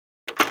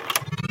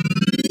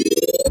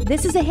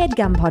This is a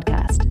HeadGum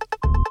podcast.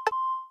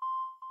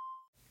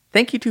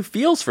 Thank you to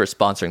Feels for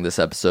sponsoring this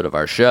episode of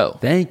our show.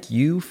 Thank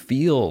you,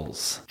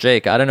 Feels.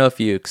 Jake, I don't know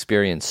if you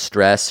experience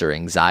stress or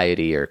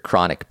anxiety or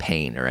chronic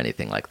pain or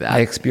anything like that.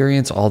 I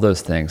experience all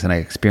those things, and I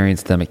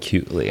experience them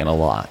acutely and a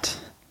lot.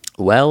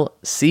 Well,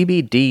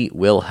 CBD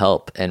will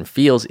help, and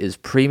Feels is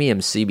premium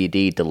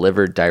CBD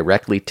delivered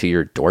directly to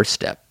your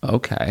doorstep.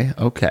 Okay.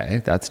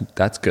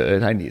 That's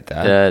good. I need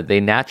that.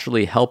 They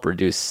naturally help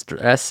reduce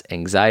stress,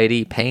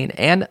 anxiety, pain,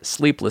 and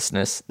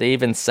sleeplessness. They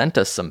even sent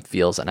us some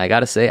Feels, and I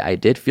gotta say, I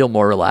did feel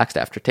more relaxed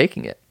after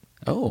taking it.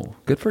 Oh,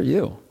 good for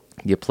you.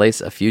 You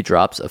place a few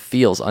drops of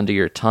Feels under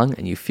your tongue,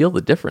 and you feel the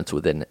difference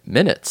within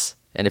minutes.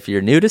 And if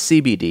you're new to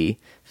CBD,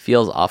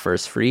 Feels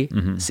offers free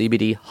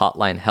CBD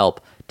hotline help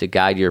to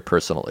guide your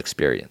personal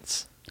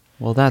experience.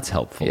 Well, that's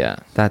helpful. Yeah.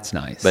 That's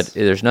nice. But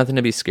there's nothing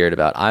to be scared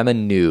about. I'm a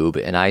noob,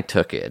 and I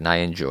took it, and I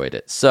enjoyed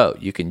it. So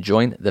you can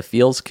join the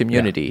Feels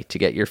community to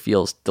get your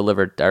Feels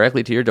delivered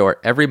directly to your door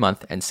every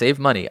month and save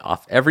money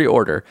off every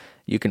order.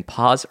 You can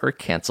pause or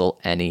cancel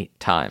any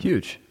time.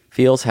 Huge.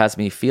 Feels has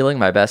me feeling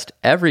my best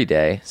every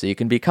day, so you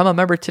can become a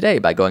member today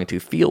by going to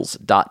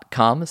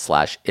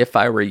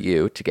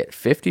feels.com/ifiwereyou to get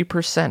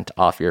 50%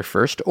 off your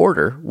first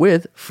order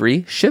with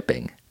free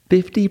shipping.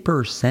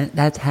 50%?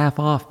 That's half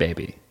off,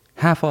 baby.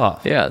 Half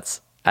off. Yeah,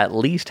 it's at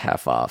least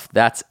half off.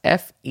 That's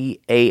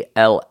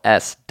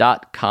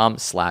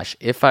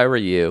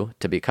feals.com/ifiwereyou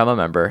to become a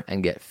member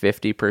and get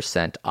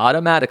 50%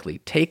 automatically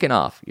taken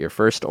off your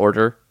first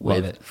order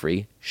with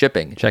free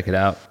shipping. Check it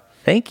out.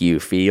 Thank you,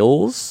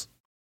 Feels.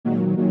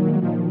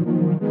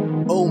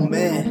 Oh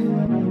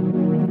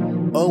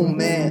man, oh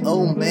man,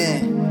 oh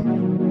man,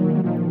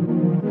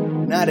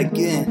 not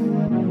again.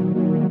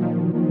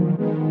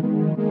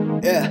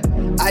 Yeah,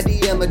 I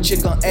DM a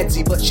chick on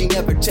Etsy, but she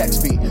never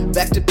texts me.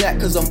 Back to back,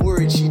 cause I'm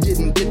worried she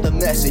didn't get the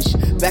message.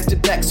 Back to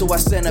back, so I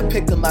sent a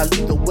pic of my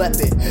lethal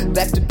weapon.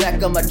 Back to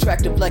back, I'm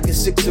attractive like a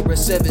 6 or a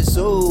 7,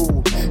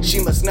 so she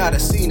must not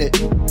have seen it.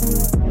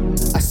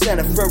 I sent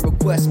a friend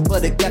request,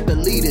 but it got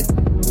deleted.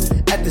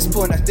 At this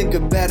point, I think her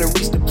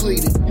battery's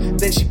depleted.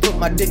 Then she put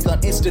my dick on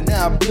Insta,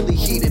 now I'm really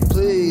heated.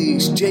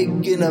 Please, Jake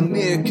in a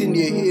mirror, can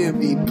you hear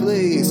me?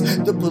 Please,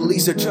 the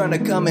police are trying to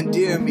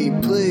commandeer me.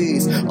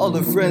 Please, all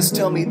her friends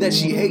tell me that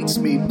she hates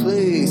me.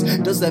 Please,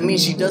 does that mean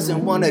she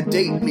doesn't want to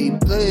date me?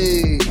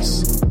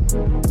 Please.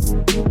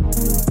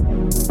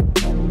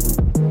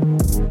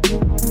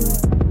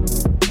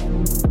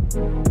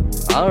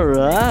 All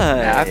right.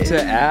 App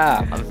to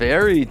app.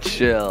 Very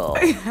chill.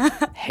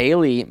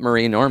 Hayley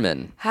Marie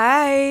Norman.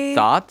 Hi.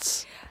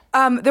 Thoughts?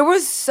 There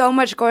was so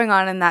much going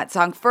on in that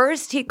song.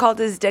 First, he called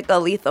his dick a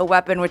lethal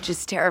weapon, which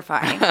is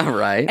terrifying.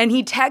 Right. And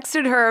he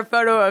texted her a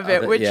photo of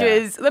it, which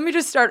is, let me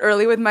just start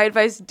early with my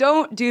advice.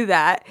 Don't do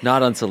that.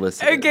 Not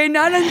unsolicited. Okay,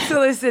 not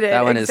unsolicited.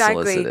 That one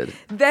exactly. is solicited.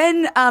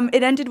 Then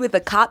it ended with the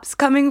cops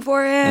coming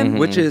for him.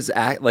 Which is,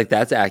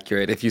 that's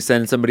accurate. If you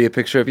send somebody a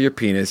picture of your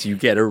penis, you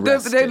get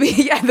arrested.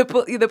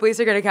 The police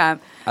are going to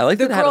come. I like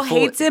the that it had girl a full-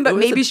 hates him, but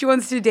maybe she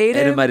wants to date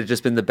him. And it might have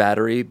just been the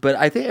battery. But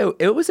I think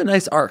it was a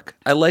nice arc.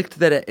 I liked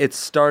that it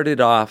started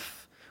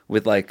off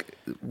with like,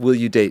 will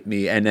you date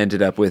me? And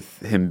ended up with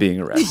him being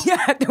arrested.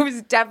 Yeah, there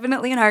was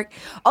definitely an arc.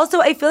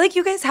 Also, I feel like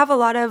you guys have a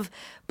lot of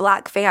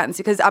black fans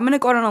because I'm going to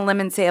go out on a limb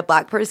and say a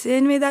black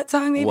person made that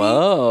song maybe.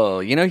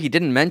 Whoa. You know, he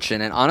didn't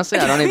mention, and honestly,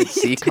 I don't even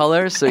see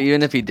color, so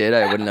even if he did,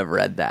 I wouldn't have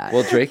read that.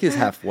 Well, Drake is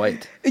half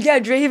white. Yeah,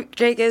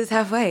 Drake is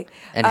half white.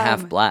 And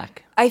half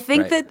black. I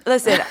think that,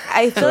 listen,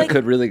 I feel like It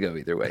could really go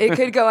either way. it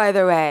could go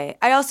either way.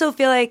 I also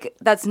feel like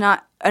that's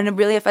not a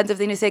really offensive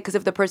thing to say because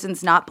if the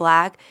person's not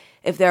black,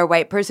 if they're a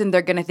white person,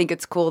 they're going to think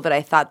it's cool that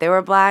I thought they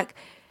were black.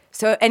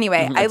 So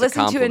anyway, I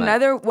listened to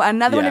another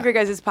one of your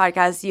guys'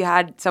 podcasts. You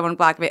had someone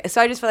black. So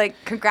I just feel like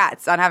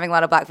congrats on having a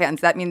lot of black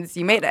fans. That means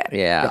you made it.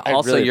 Yeah. I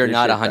Also, really you're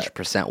not appreciate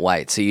 100%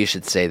 white, so you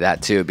should say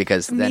that too,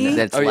 because then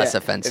it's less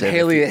offensive. And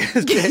Hayley's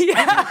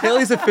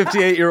a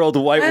 58-year-old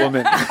white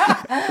woman.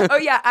 Oh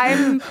yeah,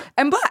 I'm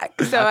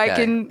black, so I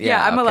can.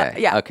 Yeah, I'm okay. a.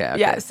 Yeah. Okay.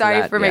 Yeah.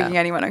 Sorry So for making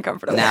anyone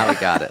uncomfortable. Now we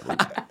got it.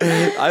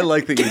 I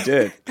like that you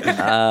did.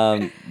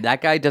 That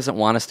guy doesn't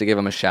want us to give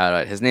him a shout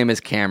out. His name is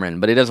Cameron,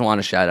 but he doesn't want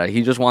a shout out.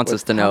 He just wants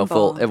us to know if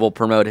we'll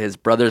promote his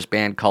brother's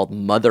band called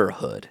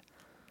Motherhood.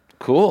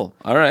 Cool.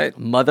 All right.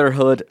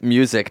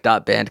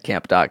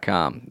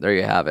 Motherhoodmusic.bandcamp.com. There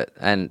you have it.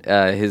 And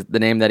the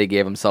name that he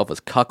gave himself was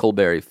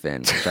Cuckleberry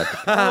Finn. Which I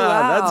think,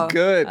 wow. That's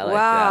good. I like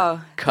Wow.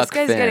 that. This Cuck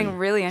guy's Finn. getting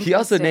really interesting. He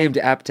also named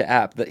App to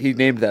App. He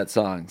named that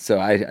song. So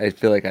I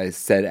feel like I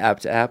said App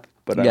to App.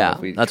 But I don't know if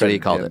we that's what he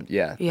credited called him. it.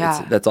 Yeah.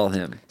 Yeah. That's all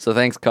him. So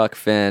thanks, Cuck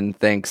Finn.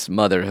 Thanks,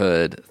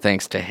 Motherhood.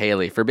 Thanks to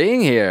Hayley for being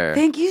here.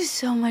 Thank you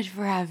so much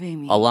for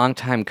having me. A long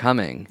time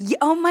coming. Yeah,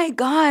 oh my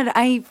God,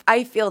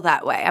 I feel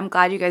that way. I'm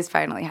glad you guys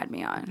finally had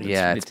me on.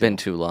 Yeah, it's been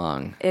too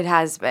long. It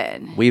has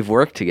been. We've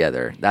worked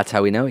together. That's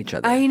how we know each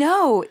other. I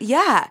know.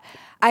 Yeah.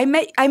 I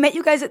met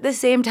you guys at the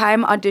same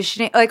time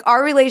auditioning. Like,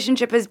 our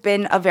relationship has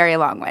been a very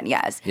long one,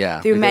 yes. Yeah.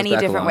 Through It goes many back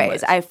a different long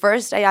ways. ways.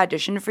 I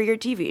auditioned for your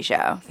TV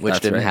show. Which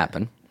That's didn't right.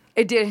 happen.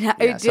 It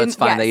didn't. So it's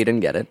fine that you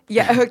didn't get it.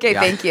 Yeah. Okay.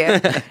 Thank you.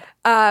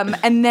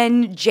 And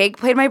then Jake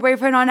played my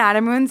boyfriend on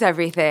Adam Ruins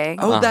Everything.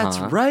 Oh, that's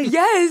right.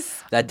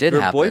 Yes. That did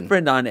Your happen.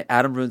 boyfriend on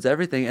Adam Ruins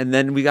Everything, and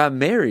then we got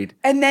married.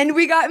 And then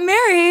we got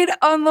married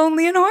on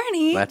Lonely and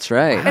Horny. That's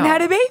right. And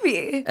had a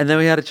baby. And then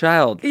we had a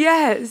child.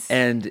 Yes.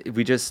 And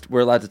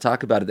we're allowed to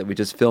talk about it that we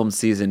just filmed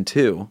season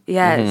 2.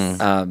 Yes.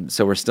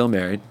 So we're still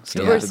married.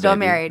 We're still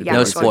married. Yeah. No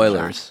we're going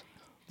spoilers.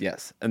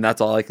 Yes. And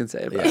that's all I can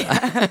say about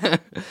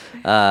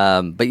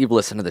it. But you've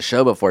listened to the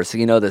show before, so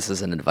you know this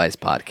is an advice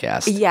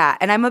podcast. Yeah,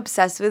 and I'm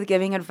obsessed with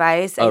giving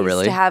advice. I really?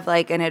 used to have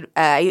like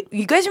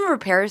you guys remember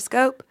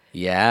Periscope?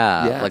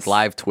 Yeah, Yes. like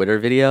live Twitter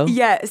video.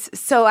 Yes.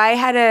 So I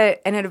had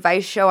an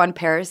advice show on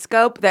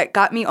Periscope that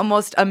got me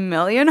almost 1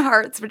 million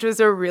hearts, which was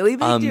a really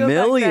big deal. 1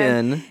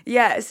 million? Back then.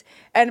 Yes.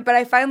 But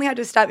I finally had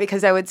to stop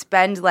because I would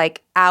spend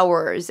like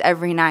hours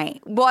every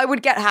night. Well, I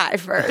would get high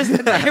first,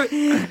 and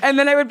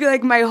then I would be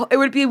like it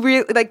would be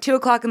like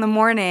 2:00 in the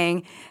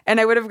morning,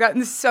 and I would have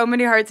gotten so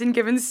many hearts and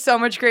given so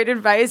much great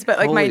advice, but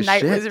like my Holy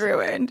night shit. was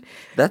ruined.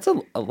 That's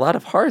a lot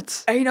of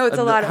hearts. I know it's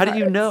a lot of How do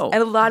you hearts. know?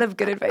 And a lot of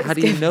good advice. How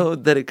do you know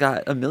that it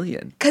got 1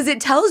 million? Because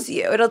it tells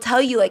you. It'll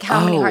tell you like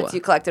how many Oh. hearts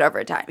you collected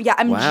over time. Yeah,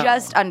 I'm Wow.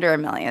 just under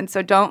 1 million,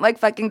 so don't like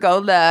fucking go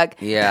look.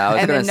 Yeah, I was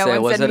And gonna then no say,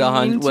 one was send it me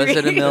mean was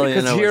it 1 million?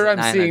 Because or here was it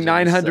I'm seeing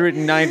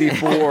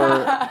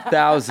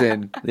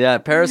 994,000. Yeah,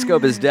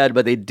 Periscope is dead,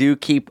 but they do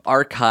keep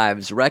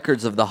archives,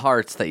 records of the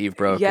hearts that you've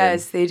broken.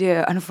 Yes, they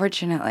do.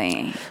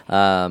 Unfortunately.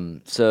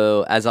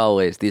 So, as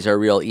always, these are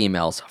real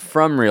emails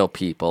from real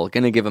people.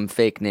 Going to give them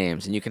fake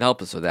names, and you can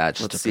help us with that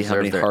just Let's to see how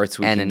preserve many their hearts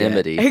we can get.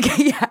 anonymity.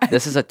 Okay, yeah.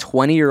 This is a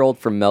 20-year-old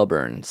from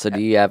Melbourne. So,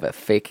 do you have a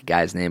fake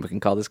guy's name we can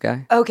call this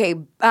guy? Okay,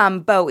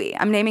 Bowie.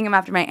 I'm naming him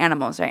after my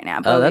animals right now.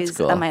 Oh, that's Bowie's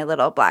cool. my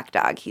little black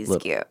dog. He's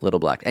cute. Little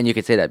Black. And you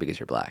can say that because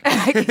you're black.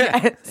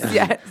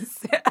 Yes.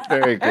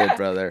 Very good,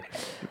 brother.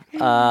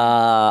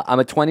 I'm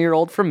a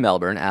 20-year-old from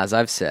Melbourne, as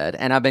I've said,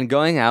 and I've been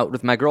going out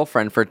with my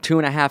girlfriend for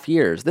 2.5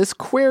 years. This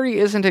query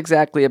isn't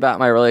exactly about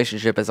my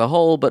relationship as a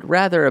whole, but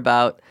rather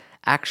about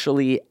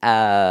actually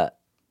the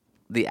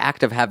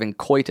act of having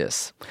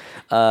coitus.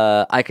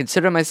 I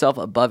consider myself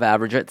above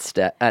average at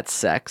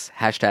sex,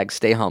 #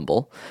 stay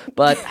humble.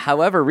 But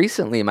however,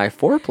 recently my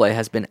foreplay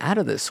has been out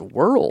of this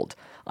world.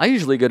 I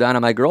usually go down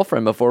on my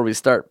girlfriend before we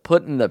start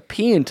putting the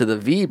P into the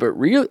V, but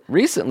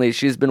recently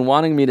she's been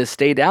wanting me to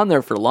stay down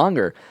there for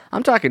longer.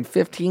 I'm talking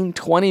 15,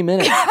 20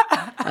 minutes.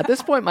 At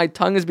this point, my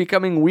tongue is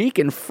becoming weak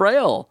and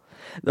frail.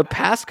 The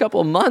past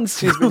couple months,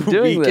 she's been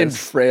doing Weak this. and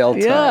frail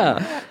tongue.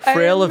 Yeah.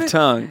 Frail of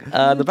tongue.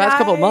 The past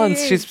couple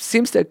months, she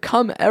seems to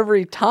come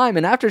every time,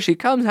 and after she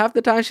comes, half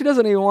the time she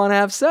doesn't even want to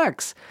have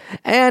sex.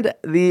 And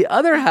the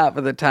other half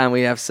of the time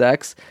we have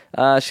sex,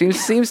 she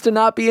seems to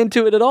not be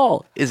into it at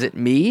all. Is it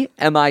me?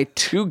 Am I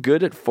too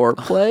good at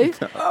foreplay?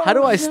 How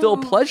do I still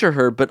pleasure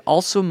her, but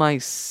also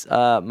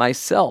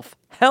myself?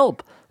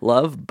 Help.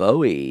 Love,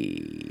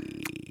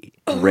 Bowie.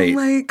 Great. Oh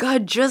my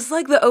God, just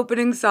like the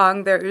opening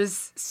song,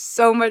 there's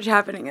so much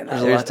happening in that.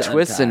 There's a There's lot to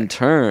twists unpack. and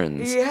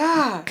turns.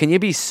 Yeah. Can you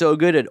be so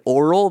good at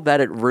oral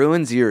that it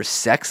ruins your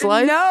sex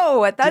life?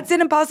 No, that's an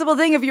impossible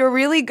thing. If you're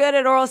really good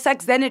at oral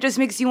sex, then it just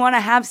makes you want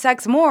to have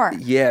sex more.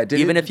 Yeah.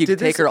 Even if you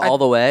take her all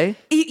the way?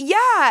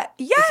 Yeah,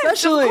 yes,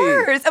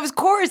 Especially- of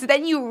course.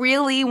 Then you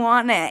really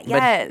want it.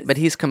 Yes. But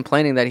he's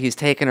complaining that he's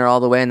taking her all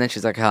the way, and then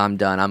she's like, "Oh, I'm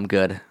done. I'm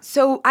good."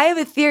 So I have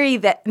a theory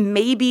that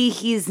maybe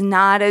he's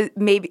not a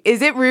maybe.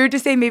 Is it rude to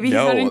say maybe he's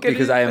not No, as good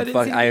because as, I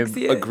but am. as he I thinks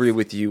he is? agree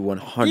with you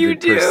 100%. You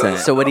do.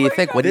 So what do you my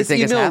think? What do you This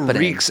think is email happening?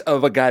 reeks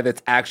of a guy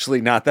that's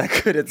actually not that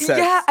good at sex.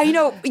 Yeah, I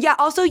know. Yeah,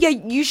 also, yeah,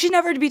 you should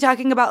never be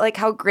talking about like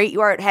how great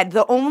you are at head.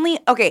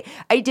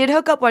 I did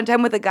hook up one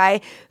time with a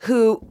guy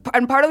who,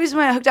 and part of the reason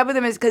why I hooked up with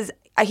him is because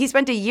he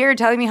spent a year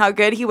telling me how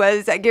good he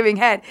was at giving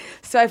head.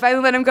 So I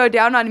finally let him go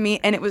down on me,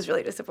 and it was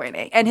really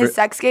disappointing. And his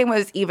sex game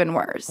was even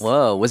worse.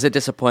 Whoa, was it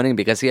disappointing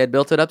because he had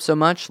built it up so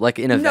much? Like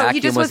in a No, vacuum, he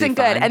just was wasn't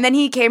good. fine? And then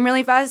he came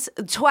really fast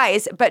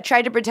twice, but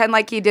tried to pretend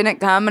like he didn't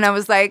come. And I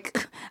was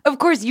like, of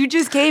course, you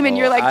just came and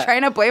you're like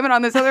trying to blame it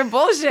on this other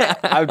bullshit.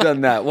 I've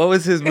done that. What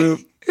was his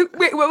move?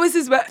 Wait, what was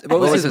his What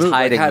was his move?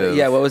 hiding move?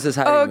 Yeah, what was his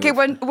hiding Oh, okay.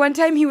 move? One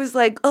time he was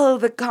like, "Oh,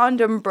 the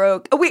condom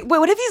broke." Oh, wait.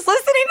 What if he's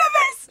listening to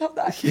this? Hold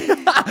on.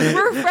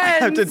 We're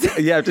friends.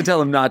 You have to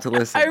tell him not to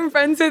listen. I'm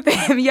friends with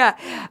him. Yeah.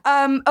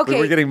 Okay.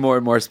 We're getting more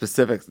and more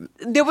specific.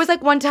 There was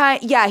like one time,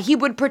 yeah, he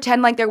would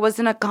pretend like there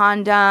wasn't a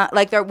condom,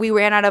 like we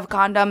ran out of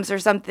condoms or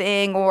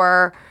something,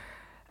 or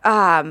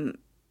I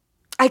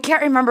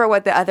can't remember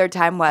what the other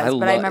time was,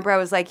 but I remember I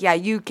was like, "Yeah,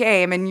 you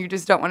came, and you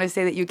just don't want to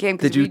say that you came."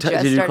 Did you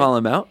call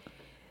him out?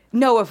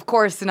 No, of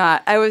course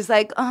not. I was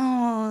like,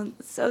 "Oh,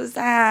 so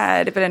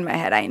sad," but in my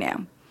head, I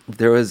knew.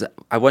 There was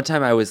one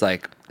time I was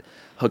like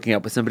hooking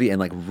up with somebody, and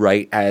like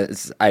right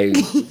as I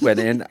went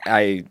in,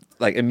 I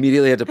like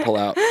immediately had to pull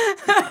out.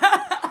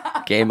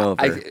 Game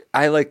over.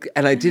 I like,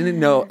 and I didn't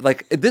know,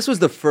 like, this was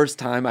the first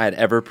time I had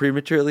ever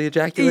prematurely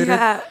ejaculated.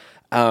 Yeah.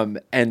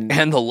 And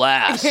the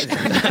last.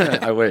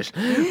 I wish,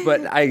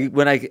 but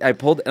when I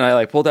pulled it out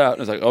and I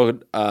was like,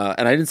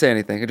 and I didn't say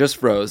anything. I just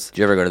froze. Did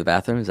you ever go to the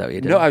bathroom? Is that what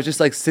you did? No, I was just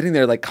like sitting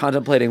there, like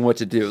contemplating what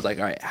to do. Like,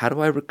 all right, how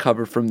do I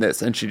recover from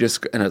this? And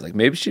I was like,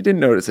 maybe she didn't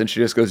notice. And she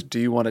just goes, "Do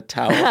you want a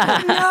towel?"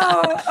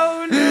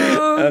 Oh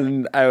no.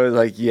 And I was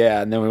like,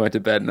 yeah. And then we went to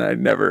bed, and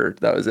that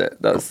was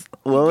it. That was.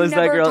 What was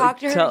that girl? Talk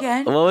to her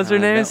again? What was her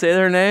name? No. Say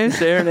her name.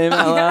 Say her name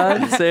out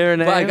loud. Say her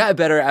name. But I got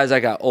better as I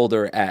got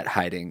older at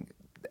hiding.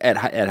 At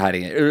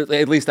hiding it, or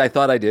at least I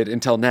thought I did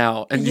until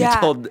now. And you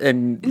told,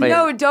 and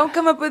no, don't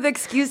come up with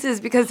excuses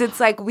because it's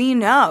like we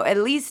know. At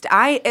least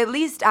I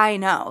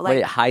know. Like,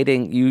 wait,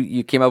 hiding?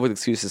 You came up with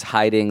excuses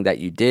hiding that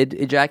you did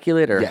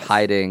ejaculate, or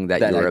hiding that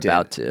you were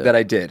about to? That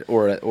I did,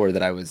 or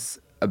that I was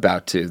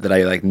about to. That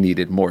I like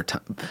needed more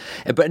time.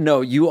 But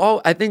no,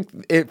 I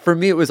think for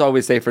me it was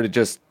always safer to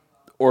just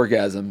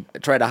orgasm,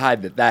 try to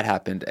hide that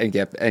happened, and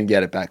get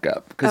it back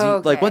up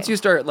because like once you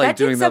start like that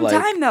doing some the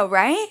time though,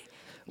 right?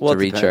 Well, to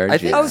recharge. I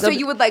think so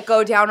you would like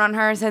go down on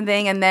her or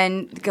something and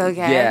then go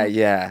again?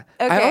 Yeah.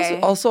 Okay. I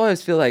also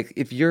always feel like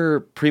if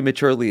you're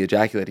prematurely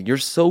ejaculating, you're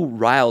so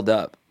riled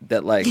up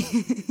that like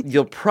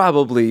you'll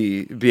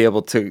probably be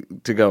able to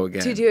go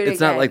again. To do it It's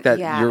not again, like that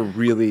yeah. you're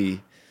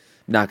really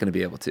not going to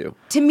be able to.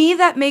 To me,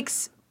 that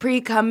makes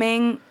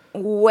pre-coming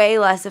way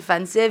less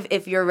offensive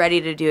if you're ready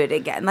to do it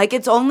again. Like,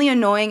 it's only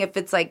annoying if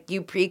it's like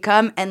you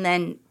pre-cum and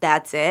then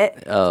that's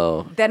it.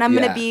 Oh. Then I'm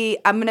gonna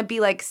be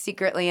like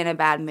secretly in a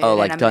bad mood. Oh,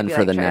 like and I'm done gonna be,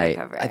 for like, the trying to night.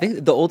 cover it. I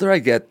think the older I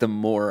get, the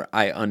more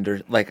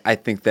I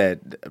think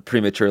that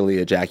prematurely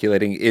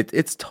ejaculating, it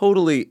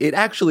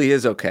actually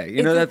is okay.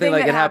 You know a that thing thing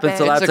like that it happens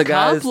to happens. lots It's a of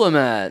guys.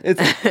 compliment.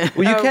 It's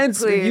well,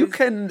 you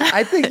can.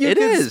 I think you It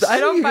can. is. I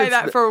don't think buy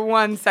it's- that for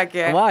 1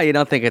 second. Why? You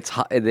don't think it's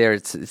hot there?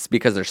 It's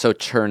because they're so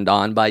turned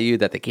on by you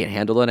that they can't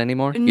handle it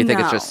anymore? You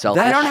think it's just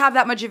selfish? I don't have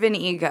that much of an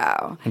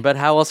ego. But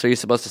how else are you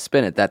supposed to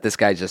spin it? That this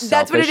guy's just selfish?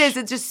 That's what it is.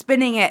 It's just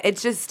spinning it.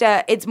 It's just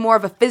it's more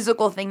of a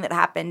physical thing that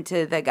happened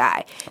to the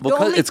guy.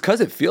 Well, it's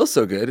because it feels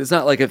so good. It's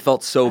not like it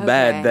felt so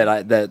bad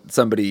Okay. that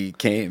somebody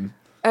came.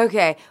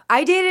 Okay,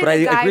 I dated But I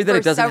a guy agree that for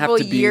it doesn't have several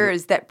to be-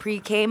 years that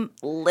pre-came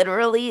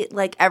literally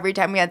like every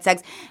time we had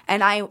sex,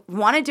 and I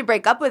wanted to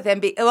break up with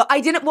him.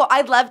 I didn't. Well,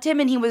 I loved him,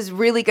 and he was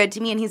really good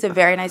to me, and he's a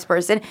very nice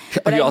person.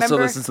 But He I also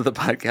remember, listens to the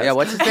podcast. Yeah,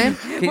 what's his name?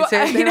 Can you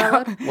say his name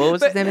out loud? What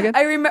was his name again?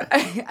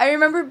 I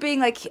remember being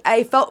like,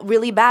 I felt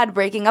really bad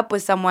breaking up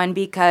with someone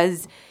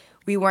because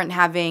we weren't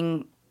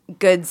having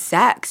good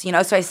sex, you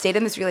know. So I stayed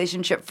in this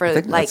relationship for I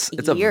think like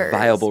it's years. a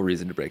viable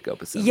reason to break up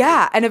with somebody.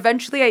 Yeah, and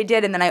eventually I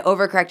did, and then I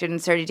overcorrected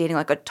and started dating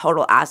like a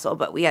total asshole.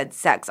 But we had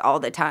sex all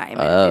the time.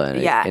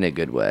 In a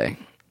good way.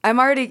 I'm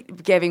already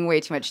giving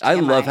way too much TMI. I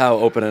love how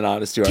open and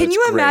honest you are. Can It's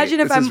you great. imagine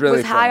if This I is really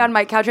was high fun. on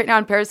my couch right now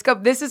on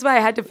Periscope? This is why I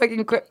had to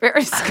fucking quit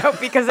Periscope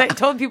because I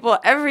told people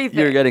everything.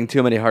 You're getting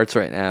too many hearts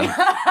right now.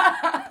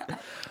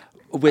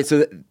 Wait,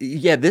 so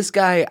this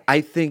guy,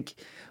 I think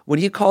when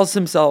he calls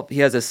himself, he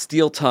has a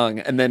steel tongue,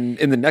 and then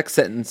in the next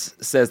sentence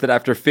says that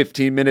after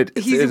 15 minutes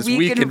He's is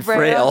weak and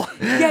frail.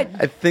 Yeah.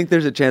 I think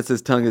there's a chance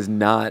his tongue is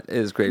not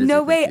as great as No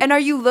you way. think. And are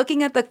you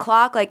looking at the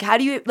clock? Like, how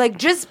do you like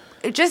just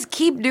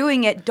keep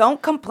doing it?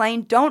 Don't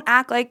complain. Don't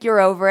act like you're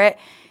over it.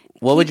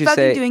 What would Keep you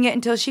fucking say doing it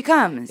until she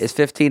comes? Is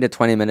 15 to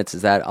 20 minutes,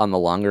 is that on the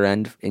longer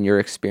end in your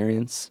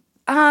experience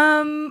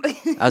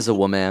as a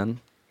woman?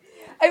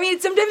 I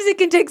mean, sometimes it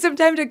can take some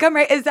time to come,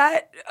 right? Is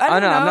that I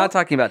don't know. I'm not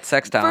talking about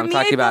sex time. For I'm me,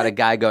 talking I about feel a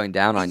guy going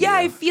down on you. Yeah,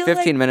 I feel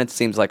 15 like- minutes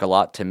seems like a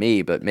lot to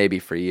me, but maybe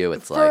for you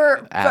it's for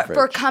like average.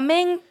 for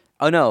coming.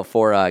 Oh no,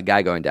 for a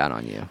guy going down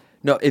on you.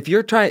 No, if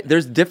you're trying,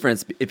 there's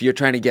difference if you're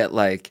trying to get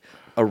like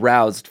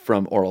aroused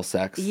from oral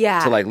sex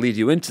Yeah. to like lead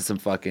you into some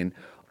fucking,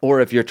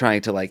 or if you're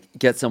trying to like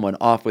get someone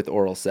off with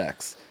oral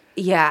sex.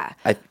 Yeah.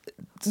 Go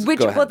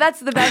ahead. Well, that's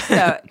the best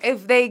though.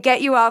 If they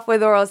get you off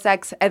with oral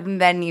sex and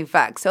then you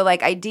fuck, so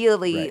like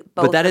ideally, Right.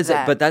 both. But of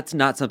them. but that's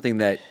not something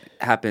that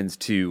happens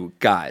to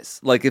guys.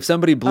 Like if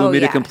somebody blew me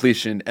to yeah.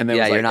 completion and then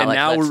Yeah, was you're like, not and like,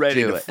 now we're "Let's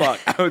ready do to it." fuck,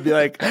 I would be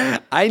like,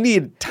 I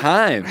need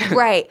time.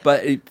 Right.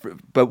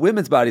 But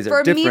women's bodies are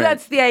For different. me,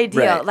 that's the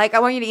ideal. Right. Like I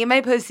want you to eat my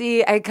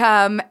pussy, I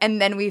come,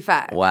 and then we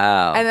fuck.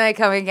 Wow. And then I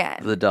come again.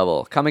 The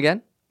double. Come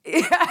again?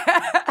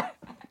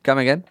 Come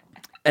again?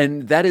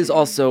 And that is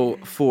also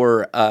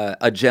for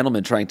a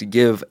gentleman trying to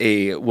give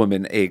a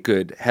woman a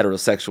good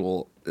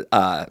heterosexual,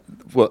 a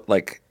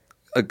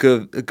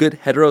good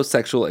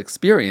heterosexual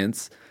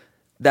experience.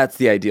 That's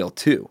the ideal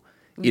too.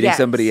 Eating Yes.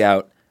 somebody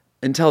out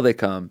until they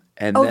come,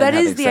 and Oh, then that is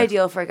having the sex.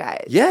 ideal for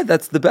guys. Yeah,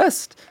 that's the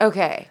best.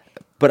 Okay.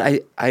 But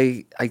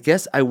I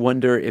guess I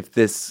wonder if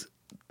this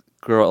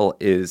girl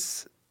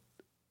is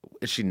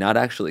she not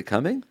actually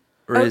coming?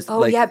 Or is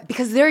like, yeah,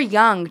 because they're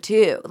young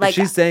too. Like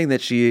she's saying that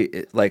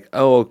she like,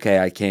 oh, okay,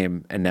 I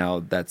came and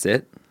now that's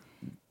it.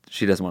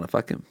 She doesn't want to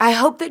fuck him. I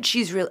hope that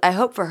she's real. I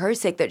hope for her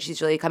sake that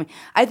she's really coming.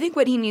 I think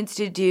what he needs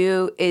to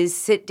do is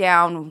sit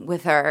down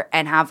with her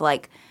and have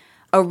like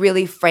a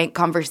really frank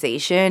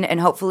conversation,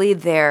 and hopefully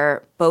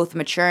they're both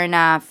mature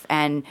enough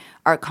and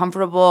are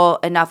comfortable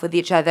enough with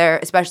each other,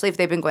 especially if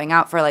they've been going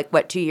out for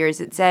 2 years,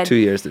 it said. 2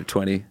 years, they're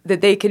 20.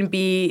 That they can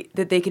be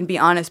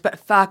honest. But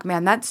fuck,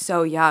 man, that's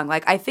so young.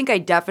 I think I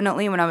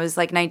definitely, when I was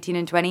 19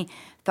 and 20,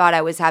 thought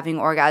I was having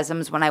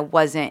orgasms when I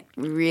wasn't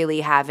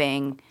really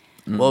having.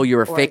 Whoa, you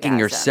were faking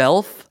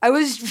yourself? I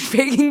was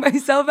faking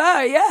myself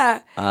out,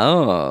 yeah.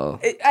 Oh.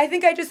 I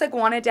think I just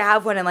wanted to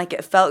have one, and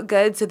it felt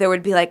good, so there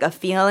would be a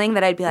feeling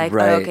that I'd be like,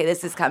 Right. oh, okay,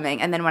 this is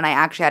coming. And then when I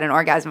actually had an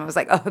orgasm, I was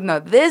like, oh no,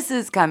 this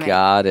is coming.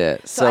 Got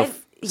it. So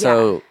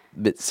the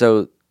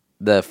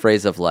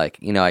phrase of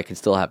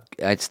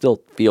it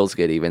still feels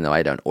good even though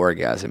I don't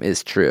orgasm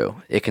is true.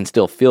 It can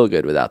still feel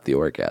good without the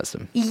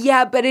orgasm.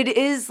 Yeah, but it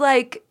is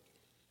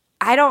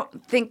I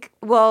don't think,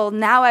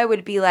 now I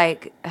would be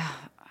like, ugh,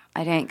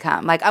 I didn't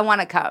come. I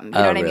want to come. You know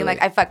what I mean? Really?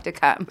 I fucked a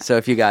cum. So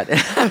if you got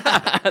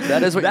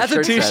that is what That's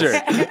your a shirt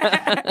t-shirt. says.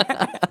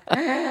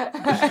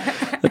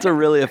 That's a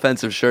really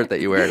offensive shirt that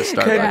you wear at a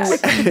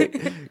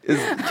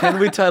Starbucks. Can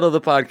we title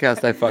the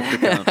podcast "I Fucked a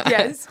Cum"?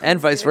 Yes. And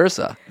vice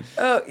versa.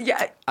 Oh,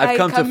 yeah. I've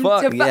come to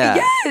fuck. Yeah.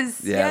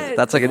 Yes. Yeah, Yes.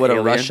 That's what Alien.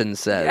 a Russian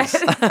says.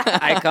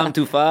 I come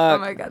to Oh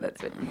fuck. my God,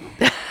 that's it.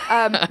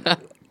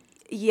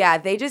 Yeah,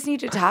 they just need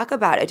to talk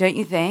about it, don't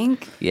you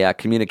think? Yeah,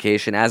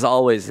 communication, as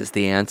always, is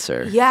the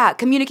answer. Yeah,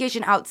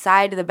 communication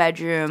outside the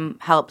bedroom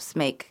helps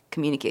make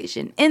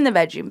communication in the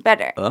bedroom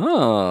better.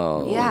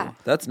 Oh. Yeah.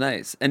 That's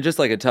nice. And just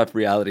a tough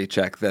reality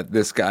check that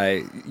this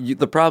guy,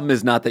 the problem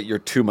is not that you're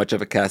too much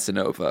of a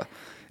Casanova.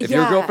 If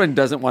your Yeah. girlfriend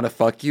doesn't want to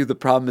fuck you, the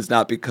problem is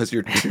not because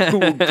you're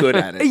too good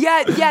at it.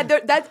 Yeah,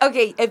 that's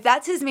okay. If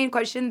that's his main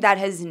question, that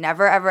has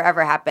never, ever,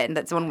 ever happened.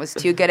 That someone was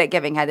too good at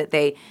giving head that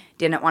they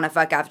didn't want to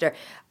fuck after.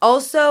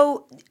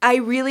 Also,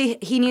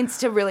 he needs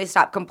to really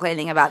stop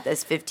complaining about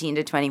this 15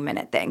 to 20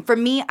 minute thing. For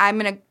me, I'm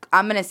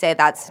gonna say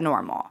that's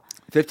normal.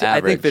 50, I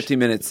think Average. 50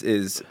 minutes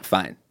is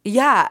fine.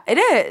 Yeah, it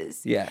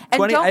is. Yeah. And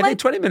 20, don't I think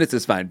 20 minutes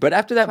is fine. But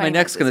after that, my 20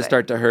 neck's minutes going is to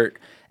start to hurt.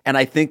 And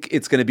I think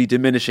it's going to be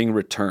diminishing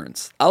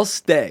returns. I'll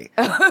stay.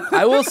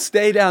 I will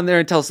stay down there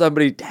until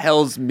somebody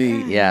tells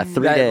me. Yeah,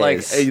 3 that,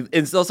 days.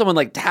 Until someone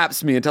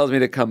taps me and tells me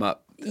to come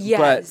up. Yes.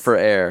 But For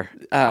air.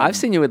 I've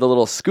seen you with a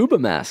little scuba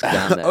mask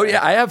down there. oh yeah,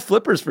 I have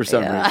flippers for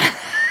some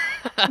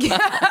reason.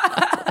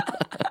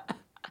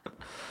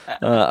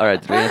 All right,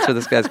 did we answer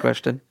this guy's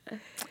question?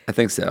 I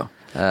think so.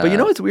 But you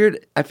know what's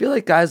weird? I feel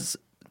like guys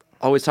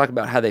always talk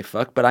about how they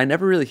fuck, but I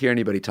never really hear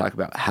anybody talk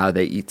about how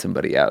they eat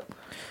somebody out.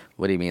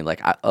 What do you mean?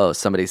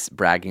 Somebody's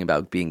bragging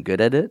about being good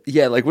at it?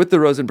 Yeah, with the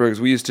Rosenbergs,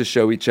 we used to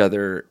show each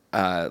other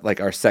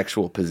our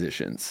sexual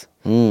positions.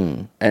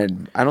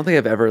 And I don't think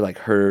I've ever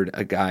heard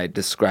a guy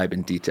describe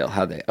in detail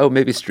how they. Oh,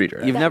 maybe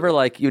Streeter. You've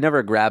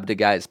never grabbed a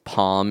guy's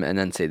palm and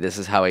then say, "This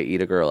is how I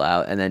eat a girl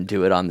out," and then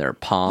do it on their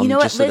palm You know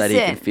what? just so that he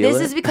can feel it.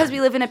 This is because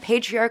we live in a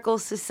patriarchal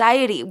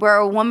society where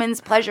a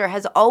woman's pleasure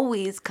has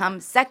always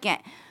come second.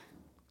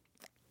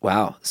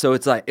 Wow. So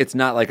it's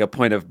not a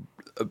point of.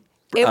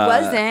 It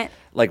wasn't.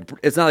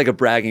 It's not a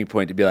bragging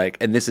point to be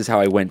and this is how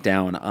I went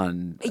down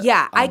on.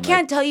 Yeah, I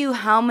can't tell you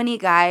how many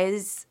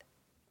guys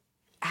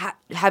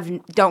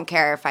don't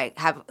care if I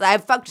have.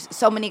 I've fucked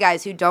so many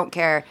guys who don't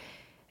care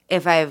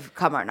if I've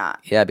come or not.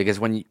 Yeah, because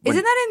when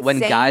that when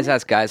insane? guys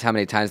ask guys how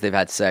many times they've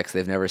had sex,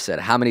 they've never said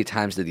how many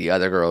times did the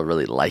other girl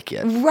really like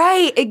it.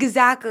 Right,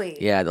 exactly.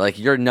 Yeah,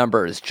 your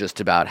number is just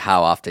about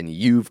how often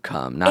you've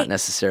come, not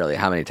necessarily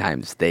how many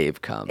times they've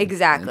come.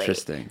 Exactly.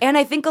 Interesting. And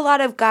I think a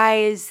lot of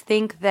guys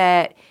think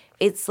that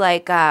it's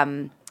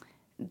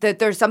that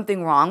there's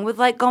something wrong with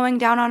going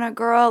down on a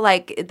girl,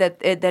 that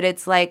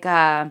it's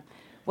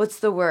what's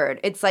the word?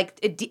 It's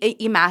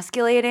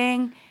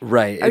emasculating.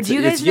 Right. Or do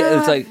you guys know?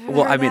 It's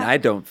Heard I mean, that? I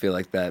don't feel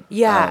like that.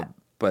 Yeah.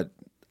 But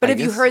Have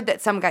you heard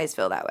that some guys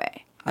feel that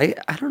way?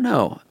 I don't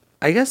know.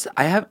 I guess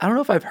I don't know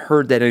if I've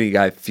heard that any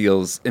guy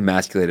feels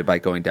emasculated by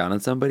going down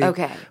on somebody.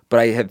 Okay. But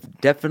I have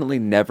definitely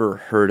never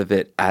heard of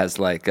it as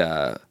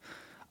a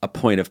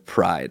point of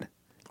pride.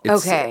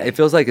 Okay. It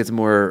feels like it's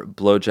more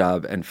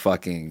blowjob and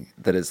fucking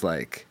that is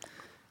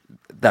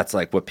that's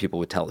what people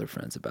would tell their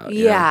friends about.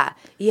 you know?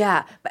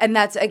 Yeah. And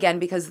that's, again,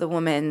 because the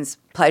woman's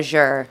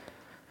pleasure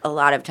a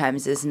lot of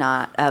times is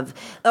not of,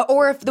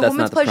 or if the That's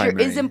woman's not the pleasure is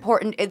primary.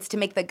 important, it's to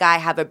make the guy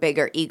have a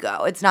bigger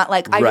ego. It's not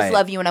I Right. just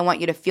love you and I want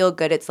you to feel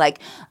good. It's I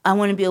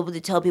want to be able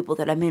to tell people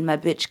that I made my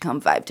bitch come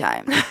 5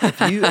 times.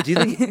 Do you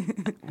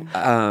think?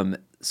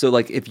 So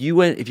if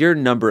your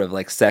number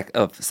of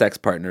sex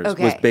partners was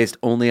Okay. based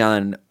only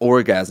on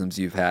orgasms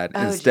you've had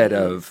Oh, instead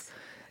geez.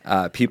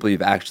 of people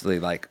you've actually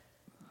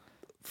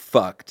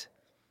fucked,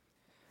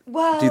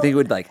 Well, do you think it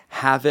would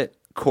halve it,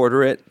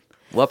 quarter it?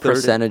 What third it?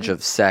 percentage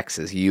of sex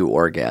is you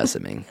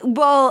orgasming?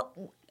 Well,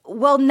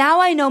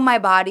 now I know my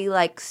body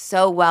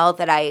so well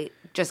that I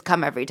just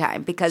come every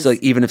time because So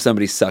even if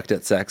somebody sucked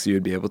at sex, you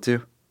would be able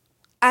to.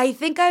 I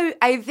think I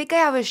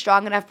have a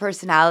strong enough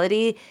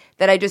personality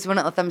that I just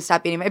wouldn't let them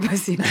stop eating my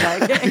pussy until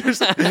I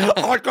get-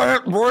 I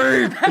can't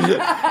breathe.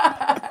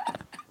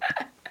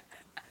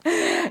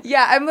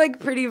 Yeah, I'm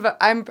pretty.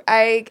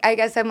 I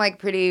guess I'm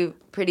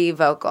pretty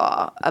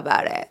vocal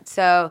about it.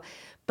 So,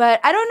 But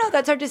I don't know.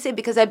 That's hard to say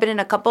because I've been in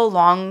a couple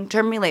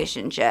long-term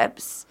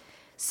relationships.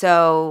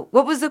 So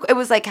what was it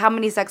was like how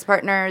many sex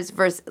partners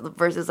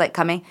versus like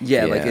coming?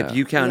 Yeah, like if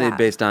you counted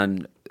based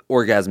on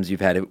orgasms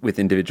you've had with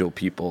individual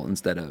people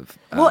instead of.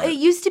 Well, it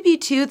used to be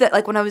too that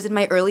like when I was in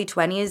my early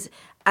 20s,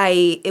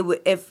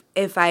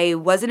 if I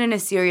wasn't in a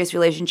serious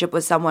relationship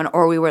with someone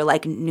or we were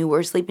like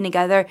newer sleeping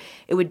together,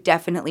 it would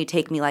definitely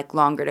take me like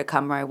longer to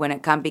come or I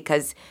wouldn't come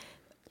because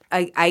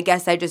I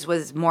guess I just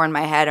was more in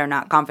my head or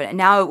not confident.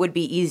 Now it would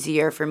be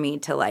easier for me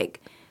to like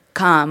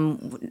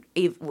come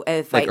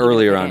if like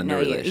earlier on in the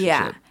relationship.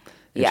 Yeah.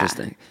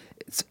 Interesting.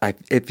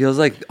 It feels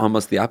like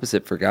almost the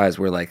opposite for guys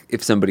where like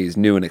if somebody's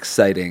new and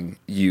exciting,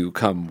 you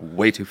come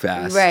way too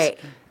fast. Right.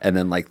 And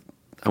then like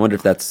I wonder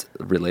if that's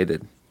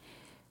related.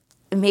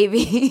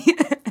 Maybe.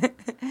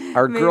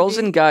 Are girls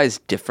and guys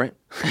different?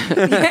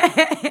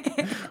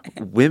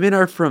 Women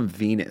are from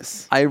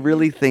Venus. I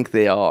really think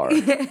they are.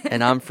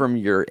 And I'm from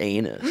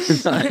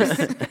Uranus.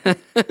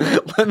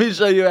 Let me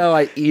show you how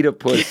I eat a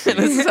pussy.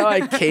 This is how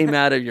I came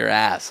out of your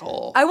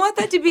asshole. I want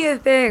that to be a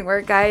thing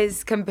where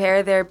guys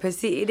compare their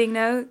pussy eating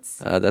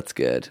notes. That's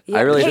good. Yeah.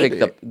 I really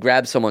think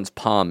grab someone's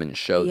palm and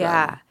show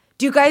them.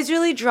 Do you guys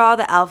really draw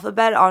the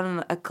alphabet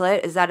on a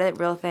clit? Is that a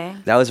real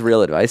thing? That was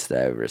real advice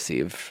that I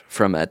received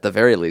from, at the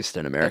very least,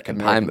 an American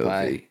Pie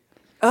movie.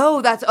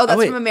 Oh, that's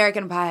from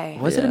American Pie.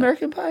 Was it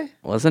American Pie?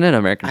 Wasn't it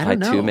American Pie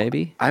 2,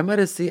 maybe? I might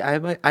have seen.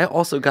 I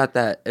also got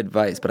that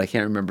advice, but I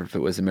can't remember if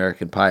it was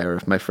American Pie or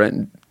if my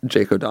friend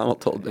Jake O'Donnell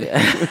told me.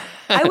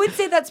 I would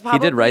say that's probably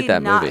did write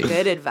that not movie.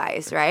 good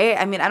advice, right?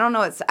 I mean, I don't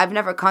know. I've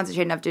never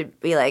concentrated enough to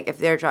be like if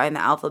they're drawing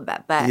the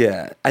alphabet, but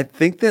Yeah, I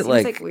think that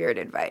seems like weird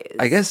advice.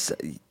 I guess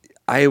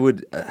I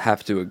would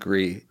have to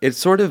agree. It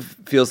sort of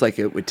feels like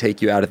it would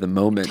take you out of the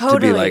moment to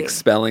be like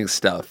spelling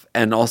stuff,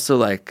 and also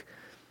like.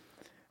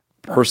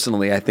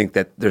 Personally, I think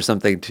that there's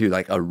something to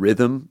like a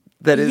rhythm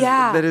that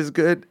is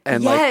good,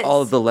 and like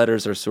all of the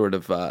letters are sort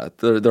of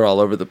they're all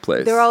over the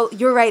place.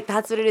 You're right.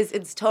 That's what it is.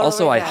 It's totally.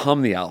 Also, I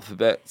hum the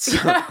alphabet. So.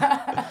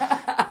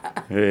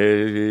 That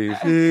might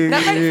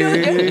feel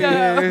good.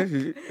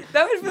 Though.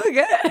 That would feel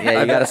good.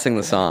 Yeah, you got to sing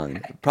the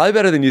song. Probably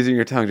better than using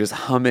your tongue, just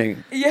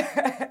humming.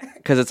 Yeah.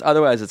 Because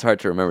otherwise it's hard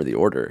to remember the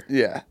order.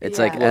 Yeah, it's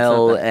like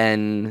L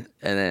N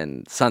and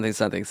then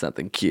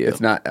something Q.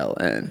 It's not L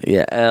N.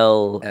 Yeah,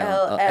 L.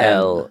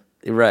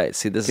 Right.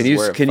 See, this is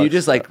where can you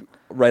just like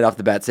right off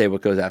the bat say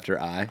what goes after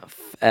I?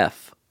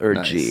 F or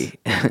G.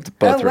 It's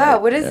both wow,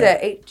 right. what is it?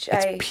 H I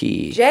It's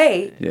P.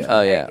 J. Yeah.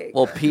 Oh yeah.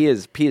 Well, P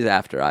is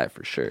after I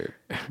for sure.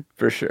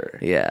 For sure.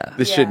 Yeah.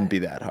 This shouldn't be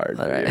that hard.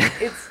 All right.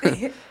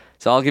 It's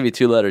So I'll give you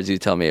two letters. You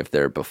tell me if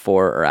they're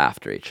before or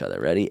after each other.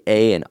 Ready?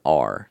 A and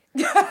R.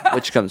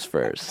 Which comes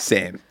first?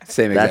 Same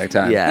exact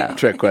time. Yeah.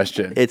 Trick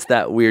question. It's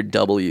that weird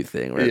W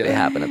thing where they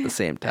happen at the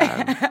same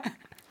time.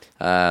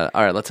 All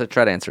right, let's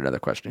try to answer another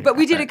question. But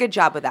we did a good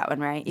job with that one,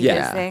 right? You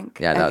guys think?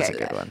 Yeah, that was a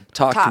good one.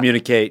 Talk,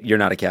 communicate. You're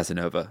not a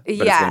Casanova. But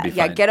it's gonna be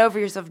fine. Get over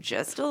yourself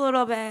just a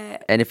little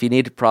bit. And if you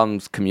need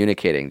problems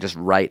communicating, just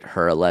write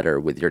her a letter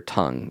with your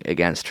tongue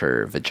against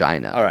her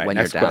vagina. All right, when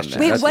next you're down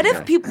question. there. Wait, what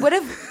if people? What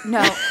if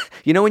no?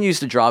 You know when you used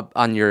to draw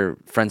on your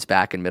friend's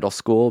back in middle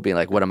school, being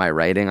like, "What am I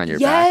writing on your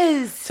back?"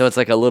 Yes. So it's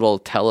like a little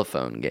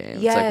telephone game.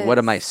 Yes. It's like, "What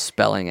am I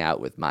spelling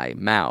out with my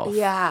mouth?"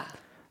 Yeah.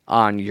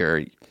 On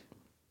your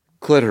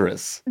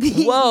clitoris.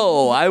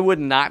 Whoa, I would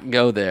not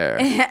go there.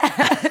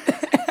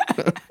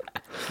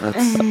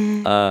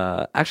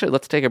 Actually,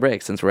 let's take a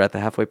break since we're at the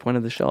halfway point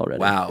of the show already.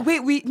 Wow.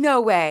 Wait,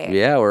 no way.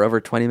 Yeah, we're over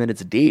 20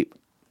 minutes deep.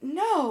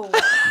 No.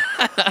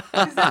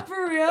 Is that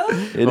for real?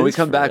 When we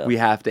come back, we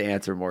have to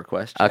answer more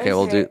questions. Okay,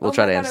 we'll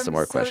try to answer some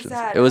more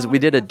questions. We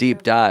did a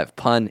deep dive,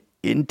 pun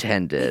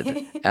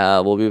intended.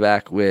 We'll be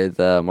back with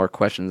more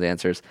questions,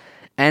 answers,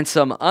 and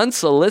some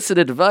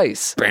unsolicited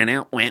advice.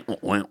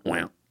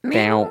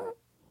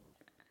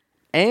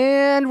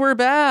 And we're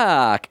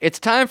back. It's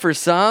time for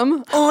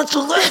some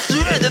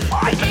unsolicited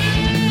advice.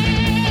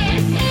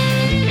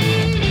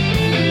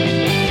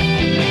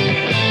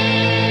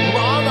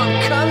 Mom,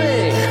 I'm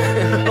coming.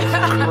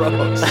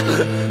 Gross.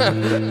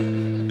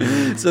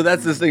 So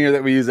that's the stinger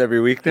that we use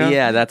every week now?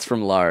 Yeah, that's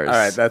from Lars. All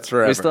right, that's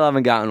forever. We still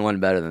haven't gotten one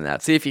better than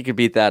that. See if you can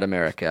beat that,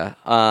 America.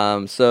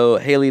 So,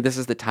 Hayley, this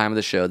is the time of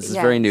the show. This is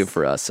very new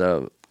for us,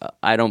 so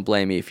I don't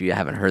blame you if you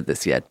haven't heard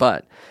this yet,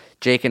 but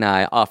Jake and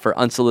I offer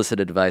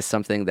unsolicited advice,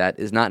 something that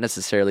is not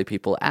necessarily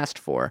people asked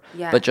for,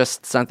 but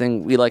just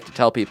something we like to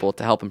tell people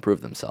to help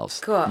improve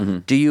themselves. Cool. Mm-hmm.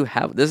 Do you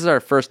have, this is our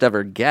first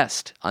ever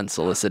guest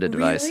unsolicited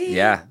advice.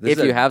 Yeah. If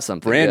you have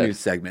something brand good. new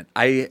segment.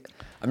 I'm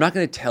not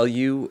going to tell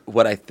you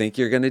what I think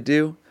you're going to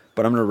do,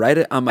 but I'm going to write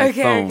it on my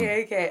phone.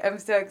 Okay. I'm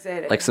so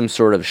excited. Like some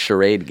sort of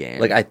charade game.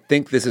 Like, I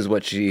think this is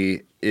what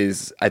she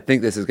is. I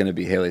think this is going to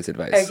be Hayley's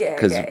advice.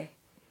 Okay.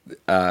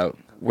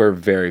 We're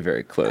very,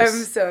 very close.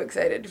 I'm so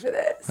excited for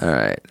this. All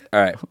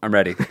right. I'm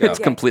ready. Go. It's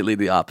completely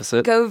the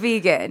opposite. Go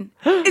vegan.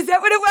 Is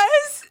that what it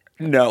was?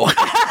 No.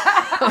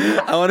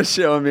 I want to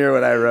show Amir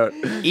what I wrote.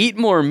 Eat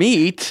more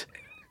meat?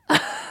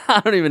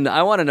 I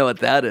want to know what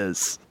that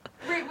is.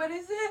 Wait, what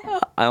is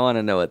it? I want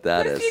to know what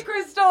that is. Crispy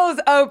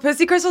crystals. Oh,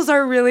 pussy crystals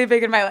are really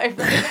big in my life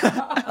right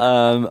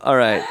now. All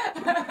right.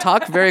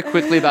 Talk very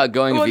quickly about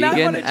going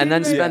vegan and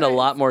then spend a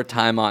lot more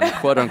time on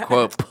quote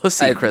unquote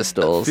pussy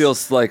crystals.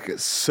 Feels like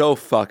so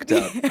fucked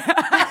up.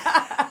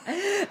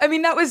 I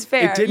mean, that was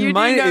fair.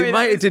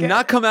 It did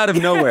not come out of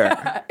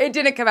nowhere. It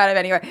didn't come out of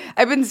anywhere.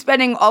 I've been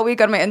spending all week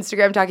on my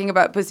Instagram talking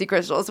about pussy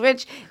crystals,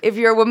 which, if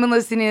you're a woman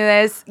listening to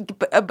this,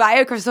 buy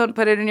a crystal and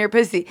put it in your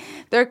pussy.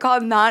 They're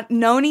called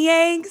noni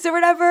eggs or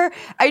whatever.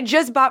 I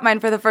just bought mine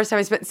for the first time.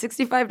 I spent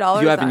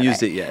 $65. You haven't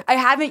used it yet. I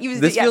haven't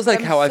used it yet. This feels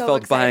like how I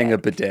felt excited. buying a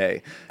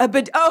bidet.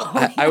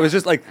 I was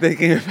just like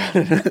thinking about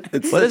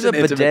it. What is a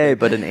bidet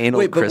but an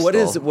anal crystal?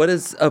 But what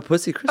is a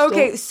pussy crystal?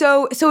 Okay,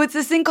 so it's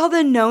this thing called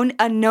a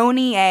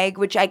noni egg,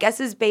 which I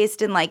guess is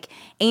based in like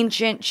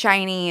ancient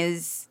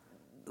Chinese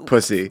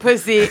pussy,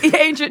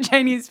 ancient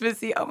Chinese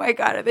pussy. Oh my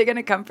God, are they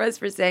gonna come for us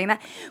for saying that?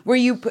 Where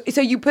you put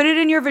it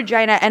in your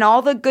vagina, and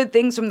all the good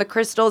things from the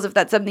crystals, if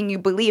that's something you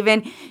believe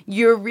in,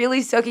 you're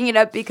really soaking it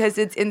up because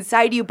it's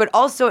inside you. But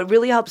also, it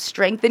really helps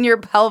strengthen your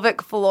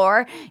pelvic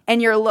floor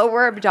and your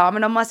lower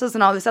abdominal muscles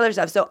and all this other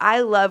stuff. So I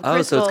love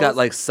crystals. So it's got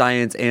like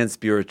science and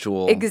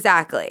spiritual.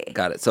 Exactly.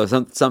 Got it. So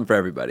some for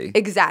everybody.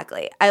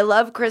 Exactly. I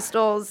love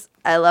crystals.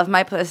 I love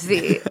my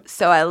pussy,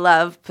 so I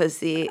love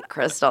pussy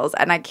crystals,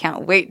 and I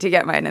can't wait to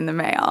get mine in the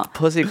mail.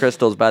 Pussy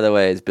crystals, by the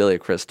way, is Billy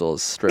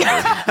Crystal's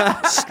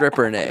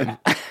stripper name.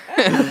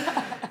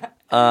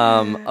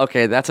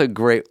 Okay, that's a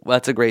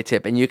great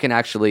tip, and you can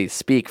actually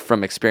speak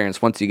from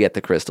experience once you get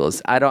the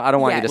crystals. I don't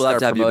want you to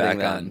start promoting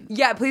them.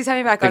 Yeah, please have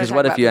me back on. Because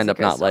what if you end up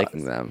not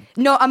liking them?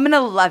 No, I'm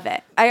gonna love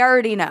it. I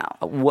already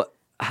know.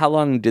 How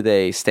long do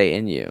they stay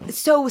in you?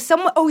 So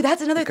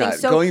that's another thing.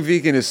 So going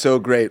vegan is so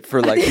great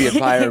for like the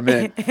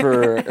environment,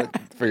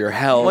 for your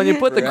health. When you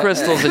put the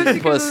crystals in your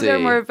pussy, they're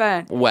more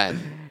fun.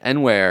 When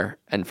and where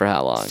and for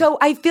how long? So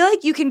I feel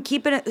like you can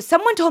keep it.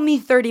 Someone told me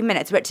 30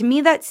 minutes, but to me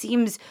that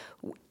seems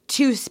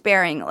too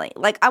sparingly.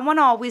 Like I want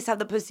to always have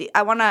the pussy.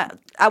 I want to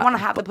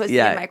have the pussy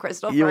in my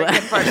crystal for a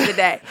good part of the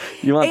day.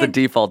 You want the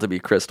default to be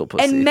crystal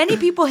pussy. And many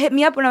people hit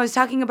me up when I was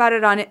talking about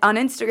it on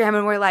Instagram,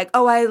 and were like,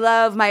 "Oh, I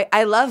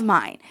love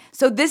mine."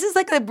 So this is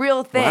like a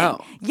real thing.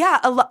 Wow. Yeah,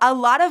 a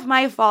lot of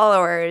my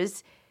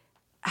followers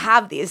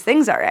have these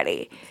things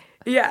already.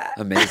 Yeah.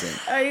 Amazing.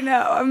 I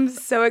know. I'm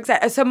so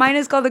excited. So mine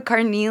is called the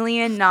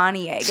carnelian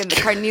noni egg. And the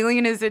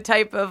carnelian is a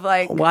type of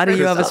like... Why do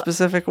you have a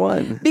specific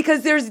one?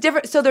 Because there's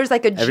different... So there's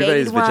like a jade one.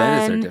 Everybody's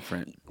vaginas are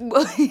different.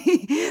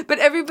 But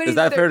everybody's... Is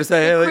that fair to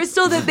say, Hayley? The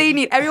crystal that they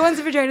need. Everyone's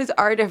vaginas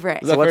are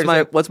different. So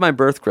what's my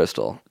birth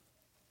crystal?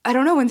 I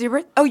don't know. When's your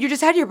birthday? Oh, you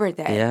just had your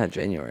birthday. Yeah,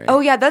 January.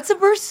 Oh, yeah. That's a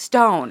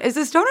birthstone. Is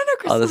a stone and a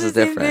crystal this is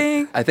different.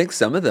 thing? I think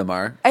some of them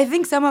are. I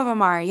think some of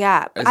them are,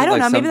 yeah. I don't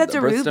know. Maybe that's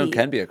a ruby. Birthstone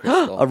can be a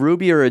crystal. A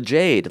ruby or a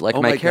jade, like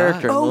my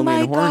character in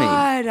Lonely and Horny.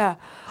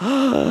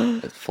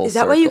 God. Full Is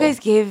that why you guys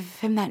gave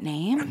him that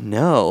name?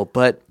 No,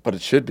 but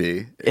it should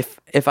be.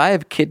 If I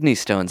have kidney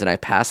stones and I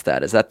pass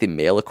that, is that the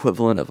male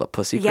equivalent of a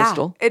pussy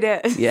crystal? Yeah,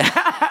 it is.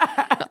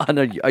 Yeah. On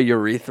a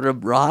urethra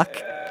rock?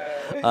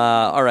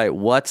 All right,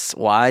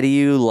 why do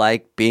you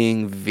like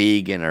being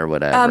vegan or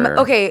whatever?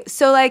 Okay,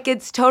 so like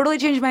it's totally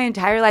changed my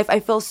entire life. I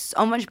feel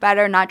so much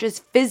better, not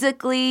just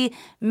physically,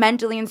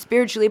 mentally, and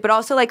spiritually, but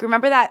also like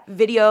remember that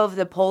video of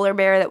the polar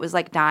bear that was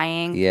like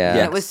dying? Yeah. And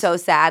it was so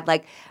sad.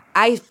 Like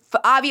I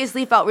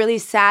obviously felt really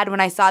sad when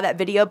I saw that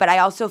video, but I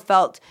also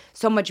felt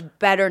so much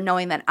better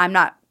knowing that I'm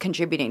not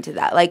contributing to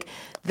that. Like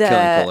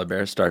killing polar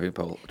bears, starving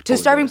polar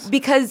bears.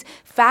 Because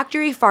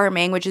factory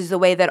farming, which is the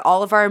way that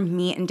all of our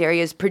meat and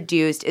dairy is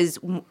produced, is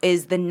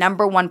the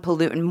number one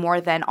pollutant more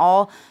than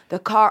all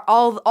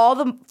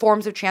the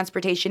forms of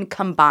transportation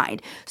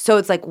combined. So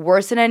it's like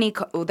worse than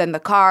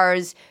the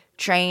cars,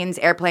 trains,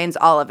 airplanes,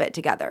 all of it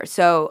together.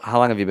 So how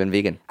long have you been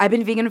vegan? I've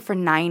been vegan for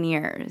 9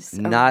 years.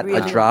 Not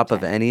a drop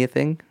of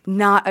anything?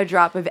 Not a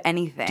drop of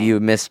anything. Do you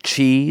miss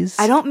cheese?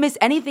 I don't miss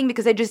anything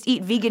because I just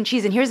eat vegan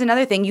cheese. And here's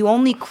another thing. You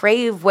only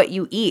crave what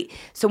you eat.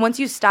 So once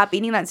you stop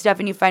eating that stuff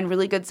and you find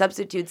really good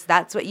substitutes,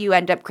 that's what you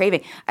end up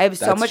craving. I have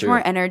so much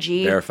more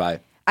energy. Verify.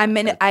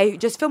 I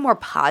just feel more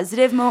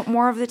positive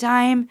more of the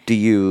time. Do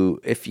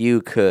you, if you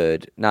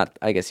could, not,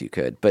 I guess you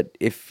could, but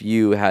if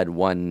you had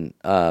one...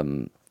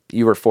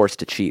 you were forced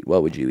to cheat,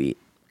 what would you eat?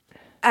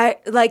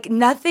 Like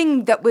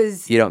nothing that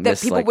was that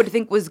people would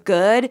think was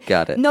good.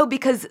 Got it. No,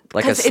 because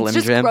it's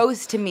just Jim?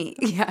 gross to me.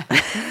 Yeah,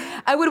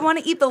 I would want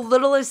to eat the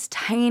littlest,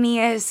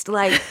 tiniest.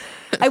 Like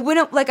I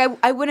wouldn't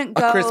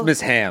go a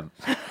Christmas ham.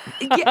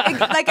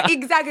 Yeah, like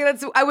exactly.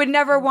 I would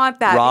never want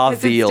that. Raw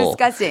because veal. It's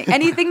disgusting.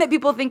 Anything that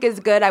people think is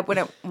good, I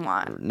wouldn't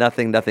want.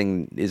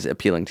 Nothing is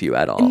appealing to you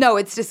at all. No,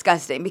 it's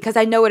disgusting because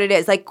I know what it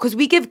is. Like, because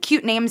we give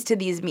cute names to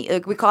these meat.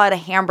 Like we call it a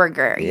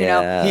hamburger. You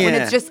know, when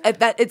it's just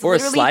that it's or a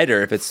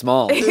slider if it's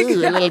small. A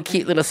little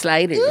cute little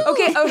slider.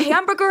 Okay, a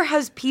hamburger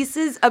has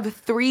pieces of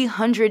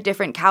 300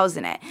 different cows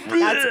in it.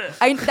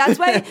 That's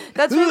why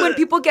when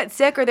people get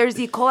sick or there's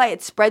E. coli,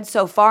 it spreads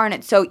so far and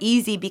it's so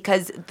easy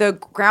because the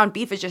ground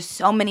beef is just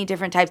so many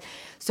different types.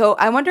 So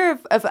I wonder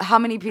if how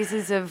many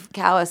pieces of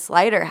cow a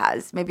slider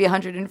has. Maybe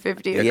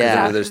 150.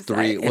 Yeah, there's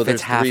three. Well, If there's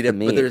it's half three. the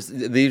meat.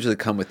 But they usually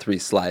come with 3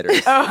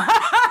 sliders.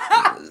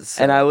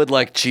 And I would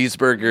like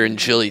cheeseburger and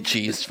chili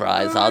cheese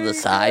fries on the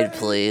side,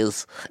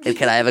 please. And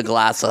can I have a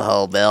glass of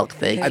whole milk?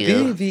 Thank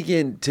Being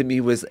vegan to me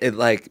was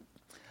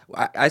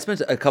I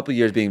spent a couple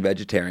years being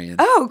vegetarian.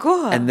 Oh,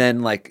 cool. And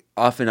then like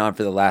off and on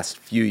for the last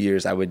few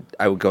years, I would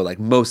go like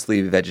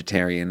mostly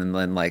vegetarian and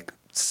then like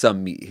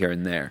some meat here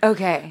and there.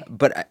 Okay.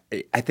 But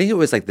I think it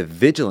was like the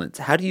vigilance.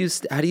 How do you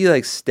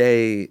like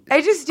stay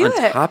I just do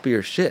on it. top of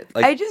your shit?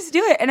 Like, I just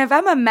do it. And if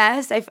I'm a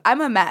mess,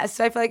 I'm a mess.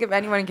 So I feel like if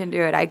anyone can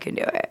do it, I can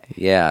do it.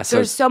 Yeah. So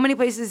There's so many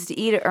places to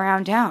eat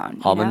around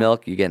town. almond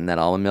milk, you getting that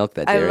almond milk?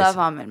 That I dairy love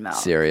almond milk.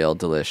 cereal,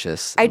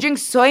 delicious. I drink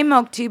soy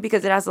milk too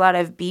because it has a lot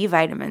of B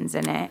vitamins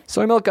in it.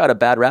 Soy milk got a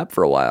bad rap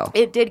for a while.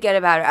 It did get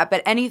a bad rap,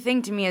 but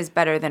anything to me is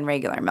better than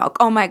regular milk.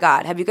 Oh my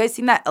God. Have you guys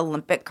seen that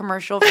Olympic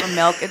commercial for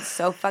milk? It's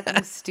so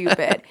fucking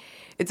stupid.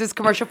 It's this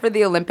commercial for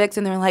the Olympics,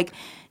 and they're like,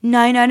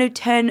 9 out of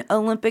 10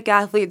 Olympic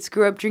athletes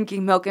grew up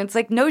drinking milk. And it's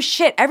like, no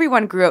shit,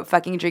 everyone grew up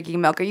fucking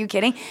drinking milk. Are you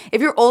kidding? If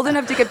you're old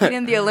enough to compete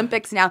in the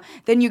Olympics now,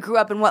 then you grew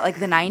up in what, like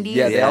the 90s?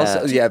 yeah, they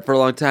also for a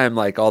long time,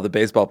 like all the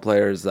baseball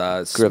players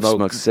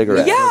smoked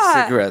cigarettes.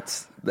 Yeah.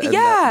 cigarettes. And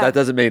Yeah. that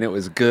doesn't mean it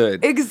was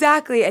good.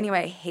 Exactly.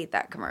 Anyway, I hate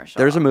that commercial.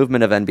 There's a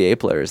movement of NBA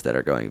players that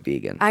are going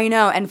vegan. I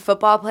know, and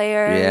football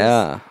players.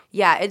 Yeah.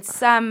 Yeah,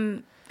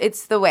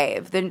 it's the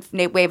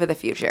wave of the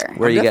future.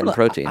 Where are you getting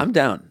protein? I'm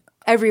down.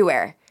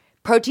 Everywhere.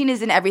 Protein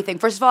is in everything.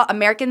 First of all,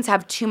 Americans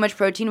have too much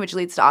protein, which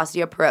leads to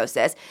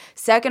osteoporosis.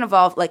 Second of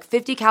all, like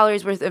 50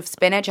 calories worth of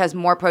spinach has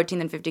more protein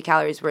than 50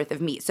 calories worth of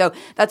meat. So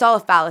that's all a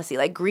fallacy.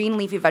 Like green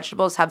leafy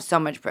vegetables have so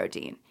much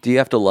protein. Do you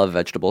have to love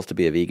vegetables to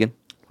be a vegan?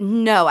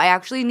 No, I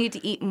actually need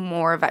to eat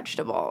more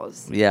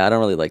vegetables. Yeah, I don't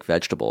really like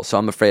vegetables, so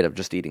I'm afraid of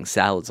just eating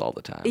salads all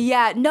the time.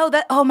 Yeah, no,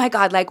 oh my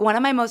God. Like one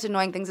of my most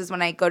annoying things is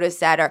when I go to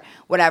set or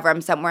whatever,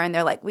 I'm somewhere and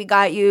they're like, we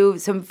got you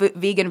some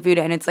vegan food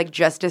and it's like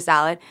just a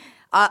salad.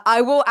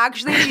 I will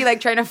actually be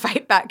like trying to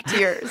fight back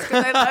tears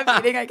because I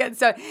love eating.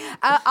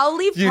 I'll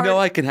leave.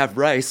 I can have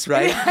rice,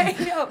 right? I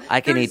know. I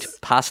can eat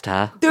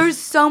pasta. There's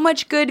so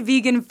much good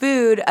vegan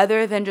food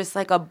other than just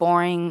like a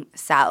boring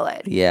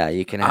salad. Yeah,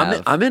 you can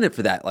have. I'm in it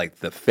for that, like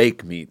the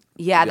fake meat.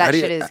 Yeah, that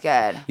shit is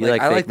good. You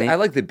like fake meat? I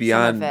like the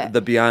Beyond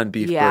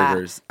Beef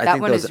burgers. I that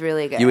think one is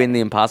really good. You in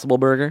the Impossible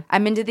Burger?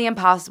 I'm into the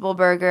Impossible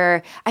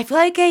Burger. I feel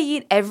like I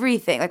eat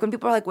everything. Like when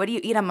people are like, "What do you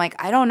eat?" I'm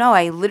like, I don't know.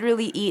 I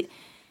literally eat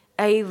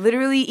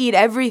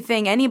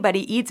everything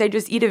anybody eats. I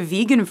just eat a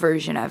vegan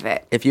version of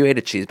it. If you ate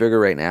a cheeseburger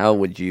right now,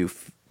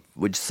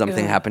 would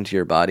something happen to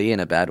your body in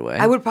a bad way?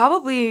 I would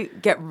probably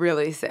get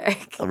really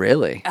sick.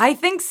 Really? I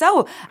think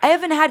so. I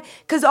haven't had,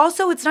 because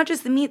also it's not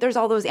just the meat. There's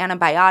all those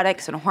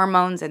antibiotics and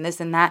hormones and this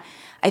and that.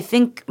 I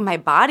think my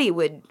body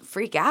would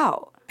freak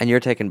out. And you're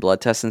taking blood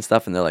tests and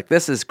stuff, and they're like,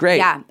 "This is great.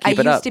 Yeah, Keep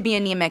it I up." used to be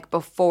anemic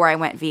before I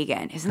went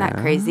vegan. Isn't that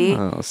crazy?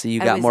 Oh, so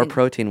you I got was more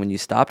protein when you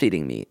stopped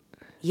eating meat.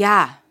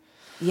 Yeah.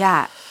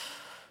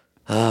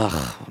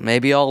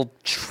 Maybe I'll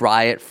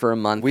try it for a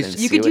month. And You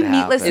see could do what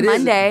meatless happens.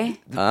 Monday.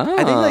 I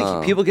think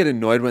like people get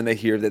annoyed when they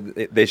hear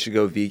that they should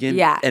go vegan.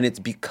 Yeah. And it's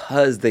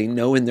because they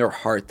know in their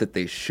heart that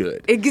they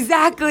should.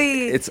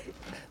 Exactly. It's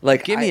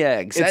like Give me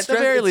eggs. it's At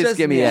the very least,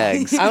 give me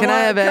eggs. Can I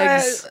have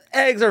eggs?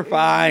 Eggs are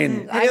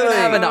fine. I can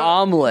have an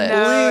omelet.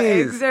 No,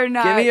 Please. eggs are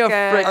not Give me a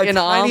good. frickin' A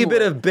tiny omelet.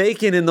 bit of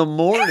bacon in the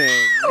morning.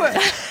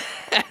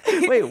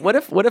 Wait, what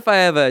if I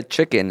have a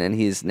chicken and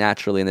he's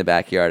naturally in the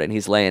backyard and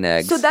he's laying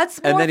eggs? So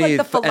that's more and then of like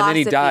the philosophy. and then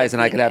he dies, of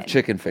and I could have vegan.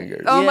 chicken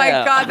fingers. Oh my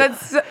Yeah. God,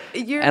 that's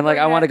you're. And, like,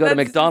 I wanna go to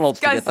that's McDonald's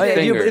to get the disgusting.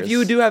 fingers. If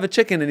you do have a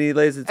chicken and he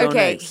lays its own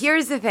Okay, eggs,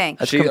 here's the thing.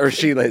 she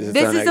lays its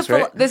This own is eggs,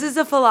 right? this is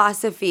a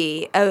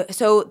philosophy.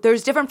 So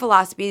there's different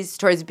philosophies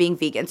towards being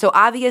vegan. So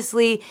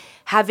obviously,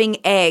 having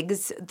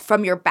eggs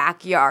from your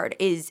backyard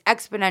is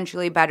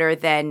exponentially better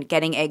than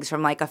getting eggs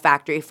from like a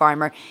factory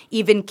farm or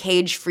even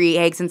cage-free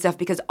eggs and stuff,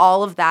 because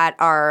all of that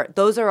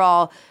those are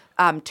all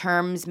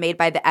terms made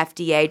by the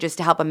FDA just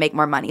to help them make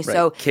more money. Right.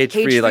 So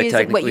cage-free like is what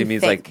technically you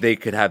means think. like they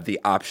could have the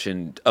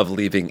option of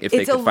leaving if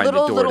they It's a could find a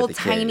door little to the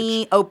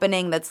tiny cage.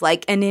 opening that's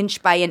like an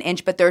inch by an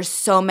inch, but there's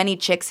so many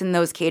chicks in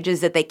those cages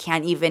that they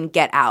can't even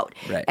get out.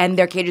 Right. And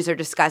their cages are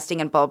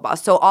disgusting and blah, blah, blah.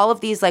 So all of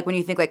these, like when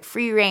you think like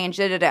free range,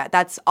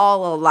 that's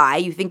all a lie.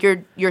 You think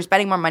you're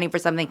spending more money for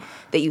something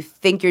that you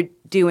think you're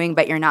doing,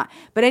 but you're not.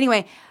 But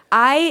anyway,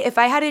 if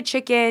I had a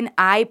chicken,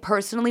 I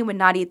personally would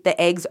not eat the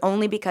eggs,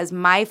 only because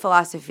my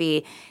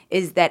philosophy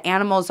is that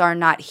animals are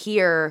not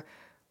here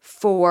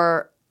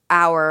for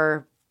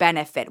our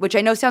benefit, which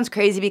I know sounds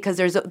crazy because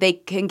they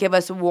can give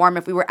us warm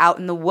if we were out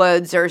in the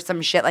woods or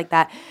some shit like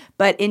that.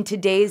 But in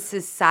today's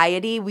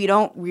society, we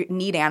don't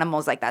need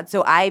animals like that.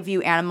 So I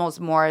view animals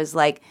more as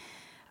like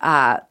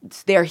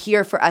they're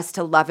here for us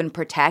to love and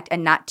protect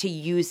and not to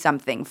use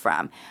something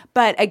from.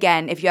 But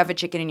again, if you have a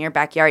chicken in your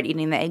backyard,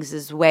 eating the eggs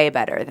is way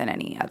better than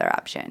any other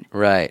option.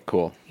 Right.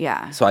 Cool.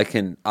 Yeah. So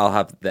I'll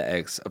have the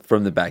eggs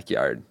from the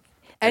backyard.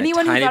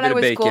 Anyone who tiny thought bit I of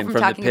was cool bacon from from the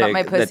talking about pig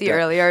my that pussy died.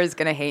 earlier is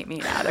going to hate me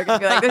now. They're going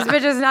to be like, this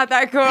bitch is not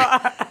that cool.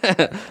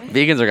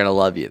 Vegans are gonna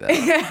love you though.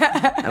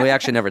 And we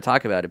actually never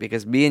talk about it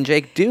because me and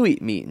Jake do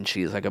eat meat and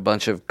cheese like a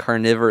bunch of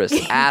carnivorous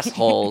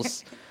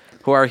assholes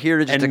who are here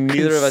to just And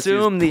neither of us use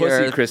consume the pussy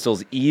earth.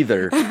 crystals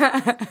either.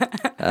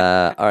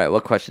 All right,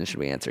 what question should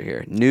we answer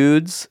here?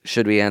 Nudes?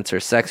 Should we answer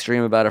sex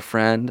dream about a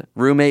friend?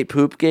 Roommate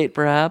poopgate,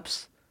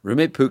 perhaps?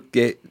 Roommate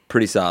Poopgate,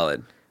 pretty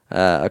solid.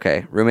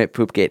 Okay, roommate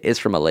poopgate is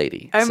from a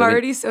lady. I'm So we-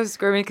 already so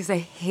squirmy because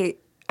I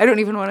don't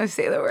even want to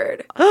say the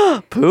word.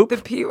 poop? The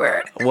P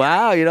word.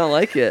 Wow, you don't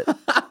like it.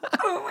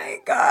 Oh my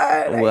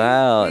God.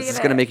 Wow, I is this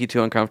hate going to it. make you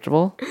too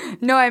uncomfortable?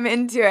 No, I'm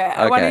into it.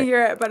 I want to Okay.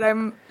 hear it, but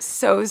I'm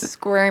so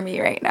squirmy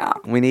right now.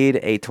 We need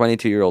a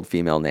 22-year-old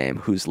female name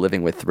who's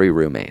living with 3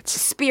 roommates.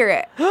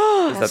 Spirit.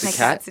 That's that the my cat?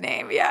 cat's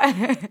name.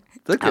 Yeah.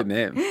 It's a good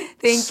name.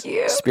 Thank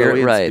you. Spirit Chloe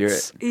and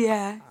writes. Spirit.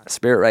 Yeah.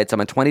 Spirit writes,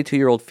 I'm a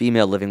 22-year-old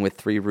female living with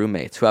 3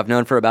 roommates who I've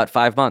known for about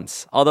 5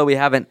 months. Although we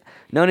haven't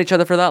known each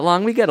other for that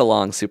long, we get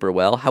along super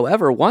well.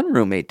 However, one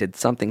roommate did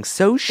something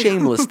so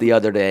shameless the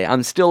other day,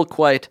 I'm still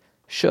quite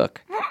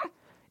shook.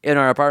 In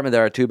our apartment,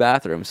 there are 2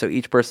 bathrooms, so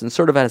each person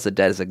sort of has a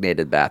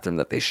designated bathroom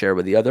that they share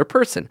with the other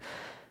person.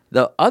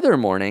 The other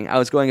morning, I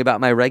was going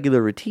about my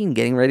regular routine,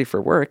 getting ready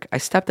for work. I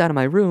stepped out of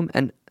my room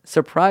and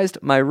surprised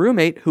my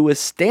roommate, who was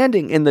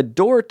standing in the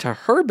door to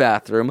her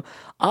bathroom,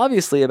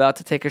 obviously about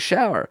to take a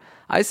shower.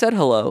 I said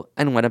hello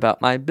and went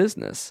about my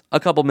business. A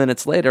couple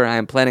minutes later, I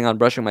am planning on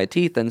brushing my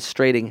teeth and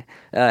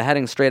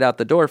heading straight out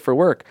the door for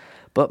work.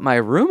 But my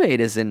roommate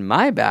is in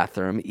my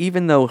bathroom,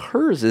 even though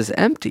hers is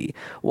empty.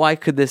 Why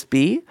could this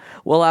be?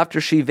 Well,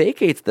 after she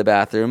vacates the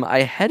bathroom,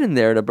 I head in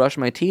there to brush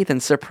my teeth,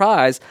 and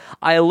surprise,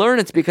 I learn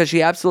it's because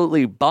she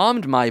absolutely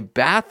bombed my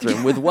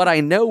bathroom with what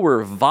I know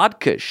were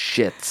vodka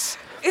shits.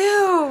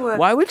 Ew.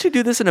 Why would she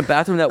do this in a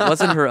bathroom that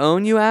wasn't her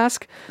own, you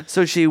ask?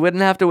 So she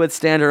wouldn't have to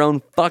withstand her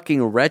own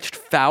fucking wretched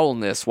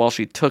foulness while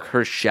she took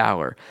her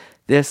shower.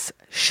 This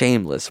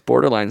shameless,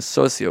 borderline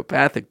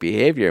sociopathic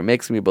behavior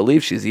makes me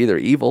believe she's either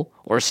evil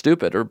or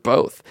stupid or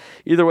both.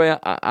 Either way,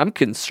 I'm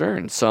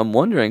concerned, so I'm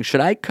wondering, should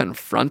I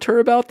confront her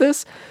about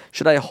this?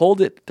 Should I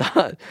hold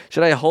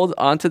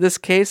onto this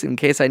case in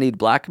case I need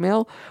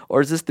blackmail?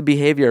 Or is this the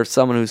behavior of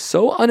someone who's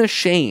so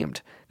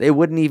unashamed they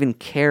wouldn't even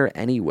care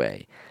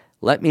anyway?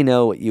 Let me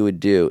know what you would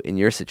do in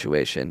your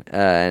situation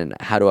and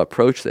how to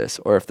approach this,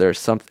 or if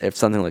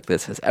something like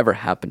this has ever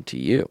happened to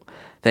you.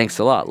 Thanks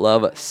a lot.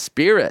 Love,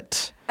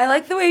 Spirit. I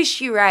like the way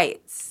she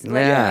writes.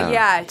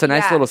 Yeah. It's a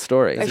nice little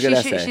story. It's a good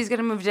essay. She's going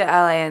to move to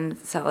LA and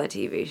sell a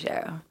TV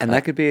show. And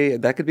that could be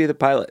the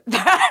pilot.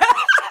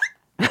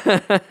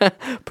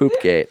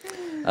 Poopgate.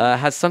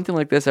 Has something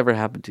like this ever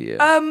happened to you?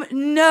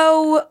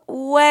 No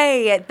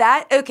way.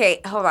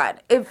 Okay, hold on.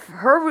 If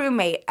her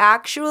roommate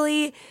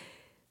actually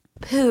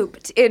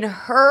pooped in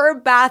her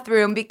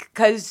bathroom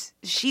because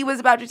she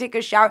was about to take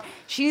a shower,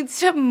 she needs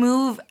to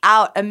move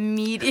out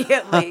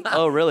immediately.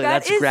 Oh, really? That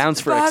That's is grounds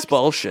for fucked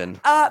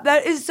expulsion.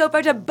 That is so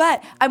fucked up.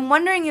 But I'm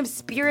wondering if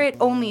Spirit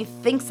only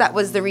thinks that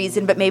was the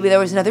reason, but maybe there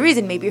was another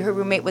reason. Maybe her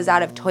roommate was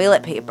out of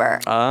toilet paper.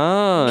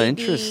 Oh, Maybe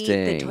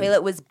interesting. the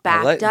toilet was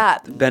backed Like,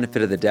 up.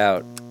 benefit of the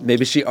doubt.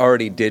 Maybe she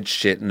already did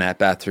shit in that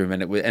bathroom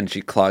and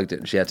she clogged it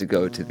and she had to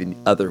go to the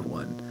other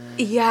one.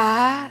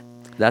 Yeah.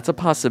 That's a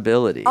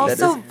possibility.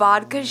 Also,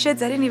 vodka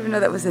shits. I didn't even know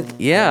that was a thing.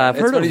 Yeah, I've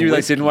It's heard funny of you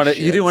whiskey didn't want to.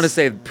 You didn't want to shits.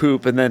 say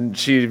poop, and then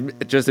she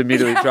just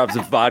immediately drops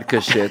a vodka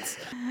shits.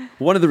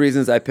 One of the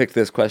reasons I picked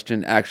this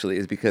question actually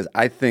is because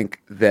I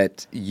think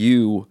that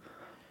you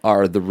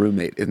are the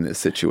roommate in this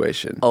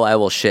situation. Oh, I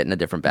will shit in a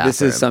different bathroom.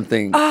 This is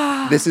something.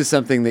 This is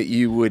something that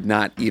you would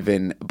not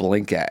even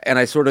blink at, and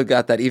I sort of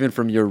got that even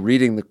from your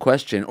reading the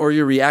question or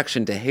your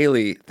reaction to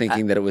Hayley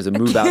thinking that it was a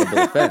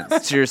move-outable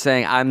offense. So you're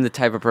saying I'm the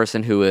type of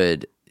person who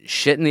would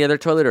shit in the other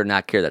toilet or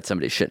not care that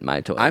somebody shit in my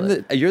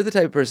toilet? You're the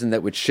type of person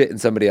that would shit in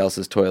somebody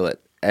else's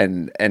toilet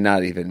and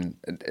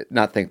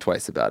not think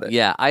twice about it.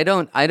 Yeah, I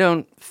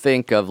don't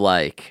think of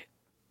like,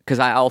 because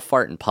I'll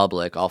fart in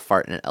public, I'll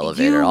fart in an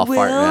elevator, I'll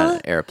fart in will?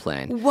 an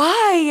airplane.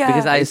 Why?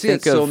 Because I I used to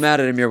get think so of mad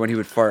at Amir when he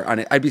would fart on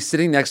it. I'd be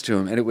sitting next to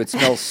him and it would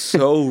smell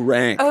so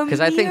rank. because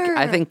I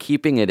think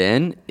keeping it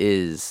in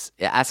is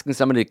asking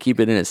somebody to keep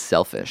it in is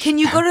selfish. Can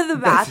you go to the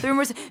bathroom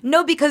or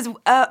no? Because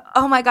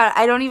oh my god,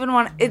 I don't even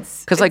want.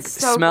 It's Because like it's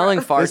so smelling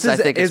gross. farts, I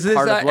think is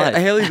part of life.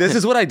 Haley, this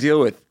is what I deal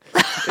with.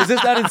 Is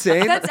this not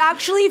insane? That's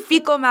actually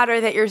fecal matter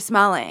that you're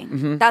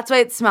smelling. That's why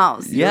it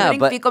smells. You're Yeah, putting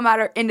but fecal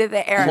matter into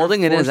the air.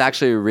 Holding it in is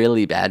actually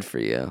really bad for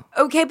you.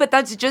 Okay, but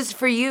that's just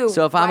for you.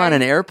 So if I'm Why- on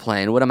an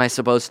airplane, what am I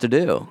supposed to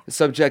do?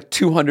 Subject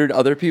 200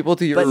 other people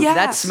to your But Yeah.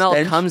 that smell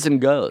stench? comes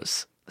and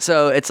goes.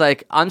 So it's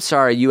like, I'm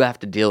sorry, you have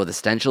to deal with the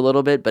stench a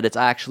little bit, but it's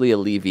actually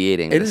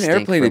alleviating. In the an stink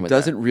airplane, from it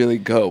doesn't really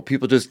go.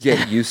 People just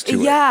get used to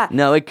it. Yeah.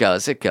 No, it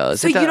goes. It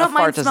goes. So It you a don't fart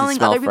mind doesn't smelling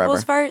smell other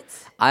people's forever.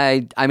 farts?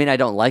 I mean, I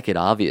don't like it,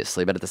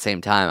 obviously, but at the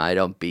same time, I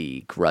don't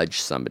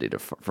begrudge somebody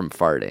from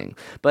farting.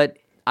 But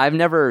I've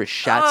never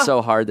shat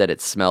so hard that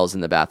it smells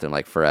in the bathroom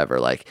like forever.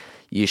 Like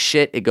you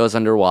shit, it goes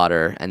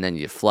underwater, and then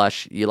you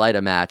flush, you light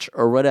a match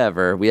or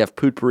whatever. We have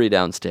potpourri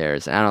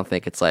downstairs, and I don't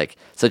think it's like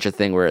such a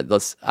thing where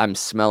I'm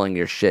smelling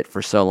your shit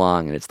for so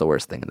long and it's the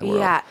worst thing in the world.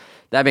 Yeah.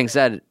 That being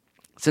said,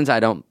 since I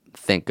don't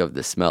think of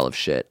the smell of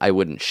shit, I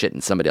wouldn't shit in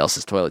somebody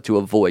else's toilet to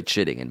avoid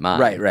shitting in mine.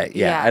 Right.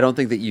 Yeah. I don't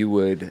think that you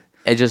would.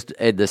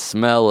 The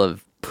smell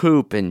of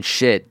poop and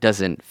shit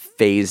doesn't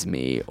faze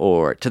me,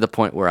 or to the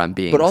point where I'm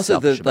being. But also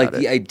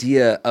the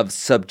idea of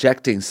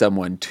subjecting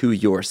someone to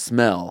your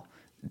smell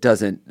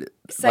doesn't.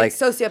 It's like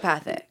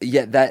sociopathic.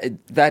 Yeah,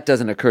 that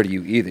doesn't occur to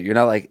you either.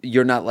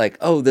 You're not like,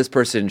 oh, this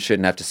person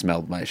shouldn't have to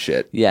smell my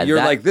shit. Yeah, you're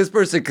like, this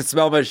person can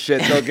smell my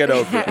shit. They'll get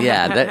over it.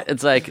 Yeah,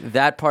 it's like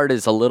that part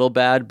is a little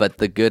bad, but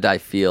the good I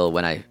feel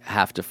when I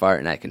have to fart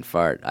and I can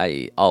fart,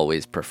 I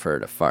always prefer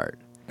to fart.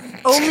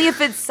 Only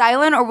if it's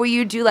silent, or will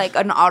you do like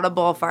an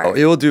audible fart? Oh,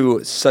 it will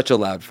do such a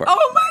loud fart.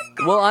 Oh my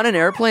God. Well, on an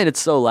airplane, it's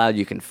so loud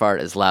you can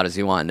fart as loud as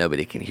you want.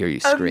 Nobody can hear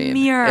you scream. A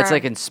mirror. It's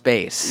like in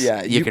space.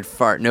 Yeah, you can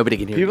fart. Nobody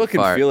can hear you fart.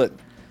 People can feel it.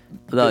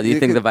 No, do you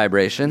think the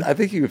vibration? I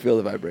think you can feel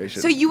the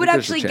vibration. So you would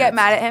actually get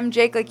mad at him,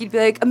 Jake? Like you'd be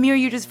like, Amir,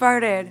 you just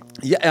farted.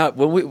 Yeah,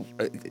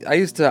 I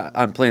used to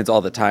on planes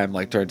all the time,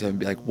 like turn to him and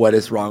be like, "What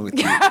is wrong with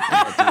you?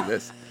 I can't do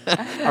this."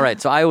 All right,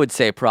 so I would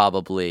say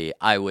probably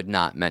I would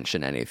not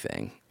mention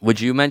anything. Would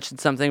you mention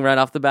something right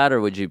off the bat, or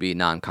would you be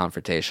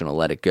non-confrontational,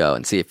 let it go,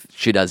 and see if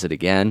she does it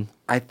again?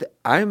 I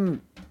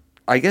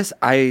guess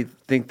I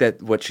think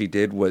that what she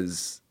did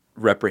was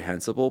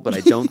reprehensible, but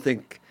I don't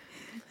think.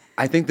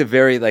 I think the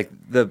very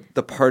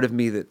the part of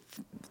me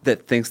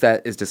that thinks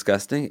that is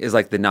disgusting is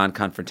like the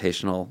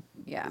non-confrontational.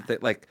 Yeah.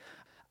 Like,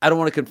 I don't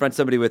want to confront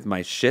somebody with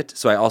my shit,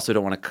 so I also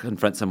don't want to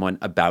confront someone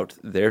about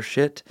their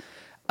shit.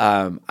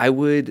 I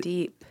would.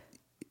 Deep.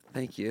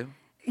 Thank you.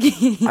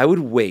 I would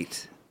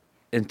wait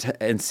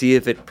and see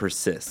if it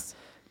persists.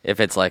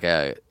 If it's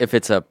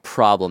a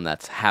problem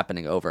that's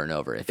happening over and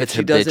over. If it's she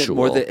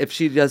habitual. If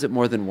she does it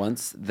more than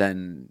once,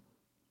 then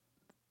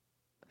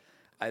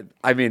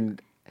I mean,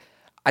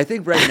 I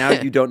think right now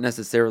you don't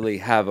necessarily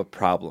have a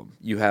problem.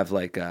 You have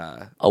like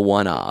a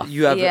one-off.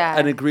 You have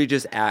an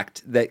egregious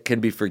act that can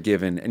be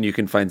forgiven, and you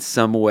can find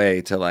some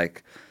way to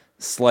like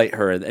slight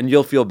her, and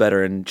you'll feel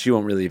better, and she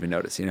won't really even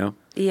notice.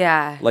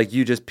 Yeah. Like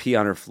you just pee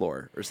on her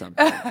floor or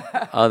something.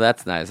 Oh,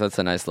 that's nice. That's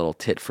a nice little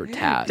tit for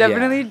tat.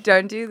 Definitely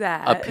don't do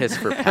that. A piss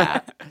for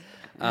Pat.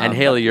 And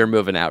Hayley, you're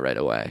moving out right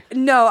away.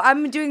 No,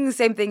 I'm doing the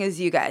same thing as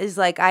you guys.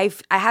 Like I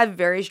have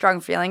very strong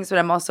feelings, but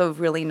I'm also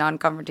really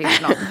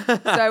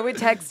non-confrontational. So I would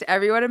text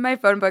everyone in my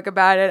phone book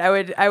about it. I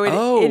would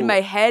in my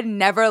head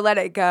never let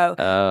it go.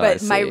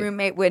 But my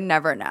roommate would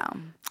never know.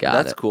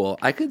 That's cool.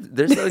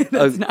 There's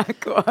that's not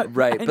cool.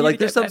 Right, but like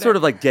there's some sort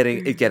of like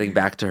getting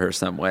back to her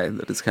some way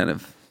that is kind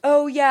of.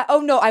 Oh yeah.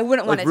 Oh no, I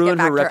wouldn't want it to get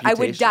back to her. I would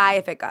reputation. die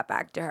if it got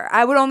back to her.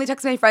 I would only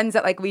text my friends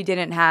that like we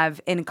didn't have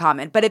in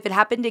common. But if it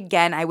happened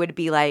again, I would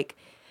be like,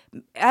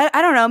 I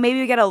don't know. Maybe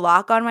we get a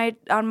lock on a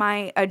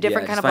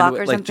different kind of lock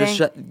or something.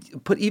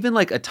 Just put even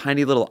like a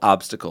tiny little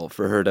obstacle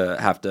for her to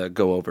have to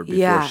go over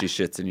before she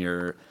shits in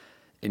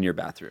your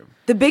bathroom.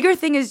 The bigger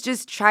thing is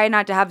just try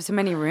not to have so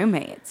many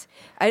roommates.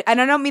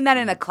 And I don't mean that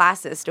in a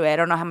classist way. I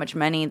don't know how much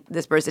money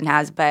this person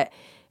has, but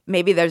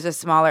maybe there's a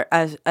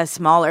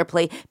smaller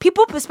place.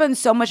 People spend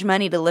so much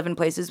money to live in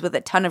places with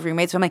a ton of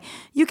roommates. So I'm like,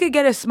 you could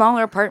get a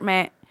smaller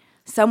apartment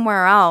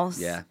somewhere else.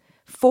 Yeah.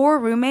 4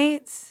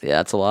 roommates. Yeah,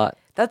 that's a lot.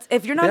 That's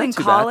if you're not in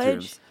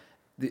college.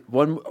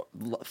 One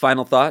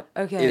final thought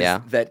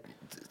is that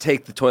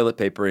take the toilet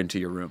paper into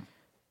your room.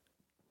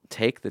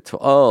 Take the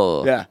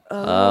oh yeah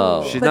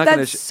She's but not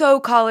that's so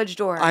college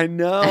dorm. I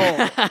know.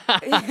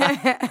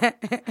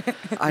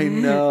 I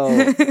know.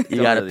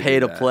 You got to pay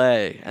to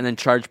play and then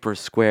charge per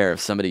square if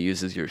somebody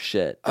uses your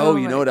shit. Oh,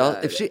 you know what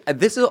else?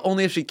 This is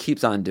only if she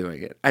keeps on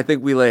doing it. I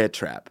think we lay a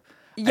trap.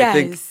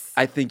 Yes.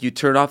 I think you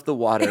turn off the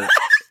water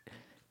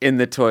in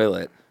the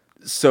toilet,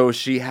 so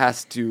she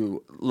has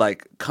to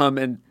like come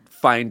and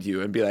find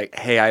you and be like,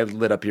 "Hey, I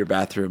lit up your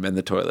bathroom and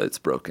the toilet's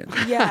broken."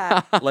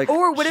 Yeah.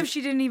 Or what if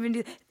she didn't even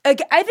do?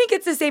 Like, I think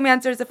it's the same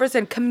answer as the first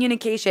one: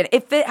 communication.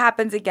 If it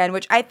happens again,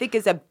 which I think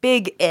is a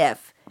big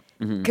if,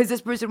 because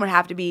this person would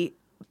have to be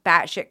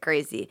batshit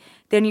crazy.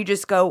 Then you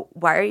just go,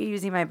 "Why are you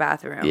using my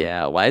bathroom?"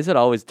 Yeah. Why is it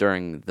always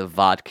during the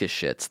vodka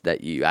shits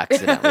that you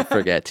accidentally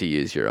forget to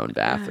use your own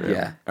bathroom?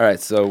 Yeah. All right.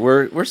 So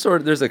we're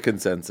sort of there's a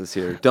consensus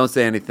here. Don't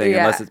say anything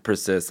unless it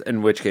persists.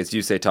 In which case,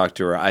 you say talk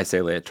to her. I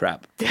say lay a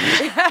trap.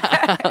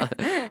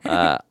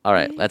 All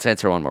right. Let's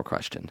answer one more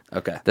question.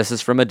 Okay. This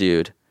is from a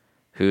dude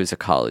who's a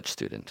college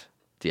student.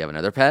 Do you have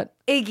another pet?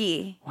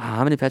 Iggy. Wow,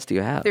 how many pets do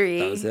you have? 3.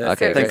 That was it.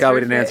 Okay, Thank God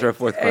we didn't answer a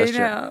 4th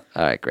question. I know.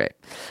 All right, great.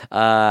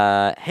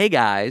 Hey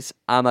guys,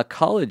 I'm a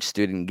college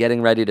student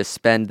getting ready to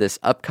spend this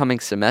upcoming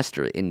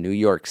semester in New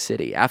York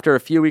City. After a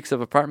few weeks of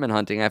apartment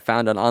hunting, I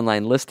found an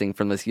online listing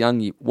from this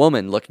young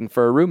woman looking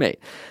for a roommate.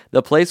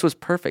 The place was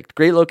perfect.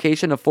 Great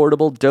location,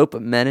 affordable, dope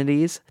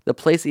amenities. The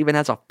place even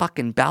has a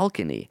fucking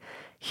balcony.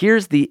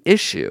 Here's the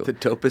issue. The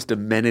dopest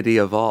amenity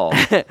of all.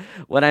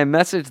 When I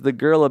messaged the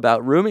girl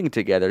about rooming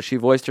together, she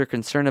voiced her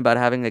concern about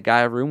having a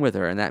guy room with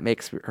her, and that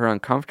makes her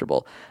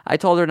uncomfortable. I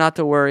told her not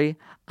to worry.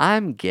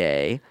 I'm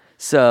gay.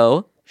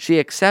 So she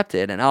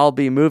accepted, and I'll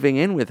be moving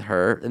in with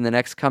her in the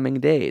next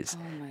coming days.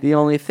 The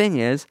only thing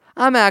is,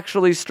 I'm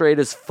actually straight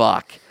as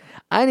fuck.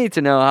 I need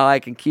to know how I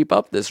can keep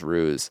up this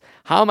ruse.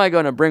 How am I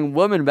going to bring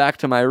women back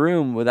to my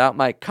room without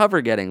my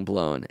cover getting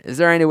blown? Is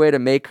there any way to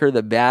make her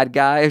the bad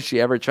guy if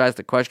she ever tries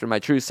to question my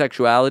true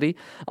sexuality?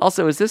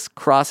 Also, is this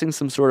crossing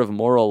some sort of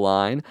moral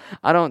line?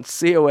 I don't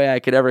see a way I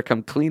could ever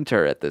come clean to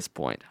her at this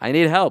point. I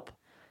need help.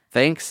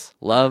 Thanks.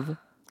 Love,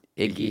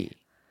 Iggy.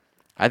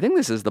 I think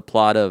this is the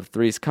plot of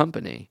Three's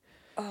Company.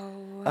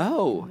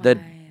 Oh.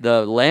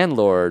 The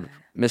landlord,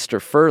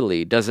 Mr.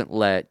 Furley, doesn't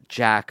let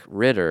Jack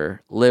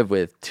Ritter live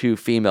with two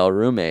female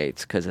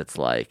roommates because it's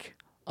like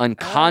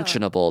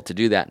unconscionable to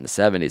do that in the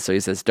 70s. So he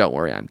says, don't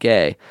worry, I'm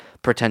gay.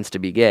 Pretends to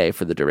be gay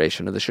for the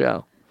duration of the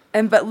show.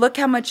 But look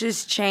how much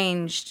has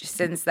changed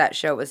since that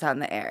show was on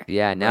the air.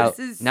 Yeah, now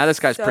this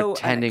guy's so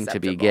pretending to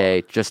be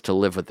gay just to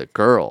live with a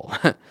girl.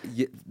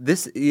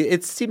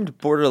 It seemed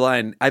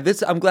borderline.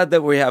 I'm glad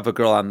that we have a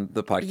girl on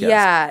the podcast.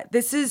 Yeah,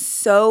 this is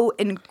so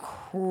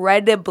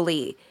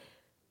incredibly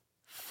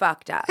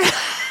fucked up.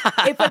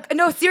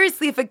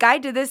 Seriously, if a guy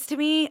did this to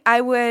me,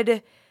 I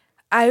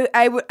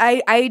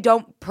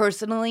don't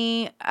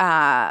personally,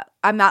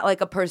 I'm not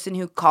like a person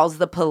who calls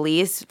the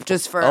police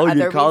just for other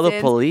reasons. Oh, you call the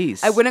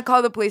police? I wouldn't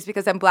call the police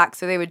because I'm black,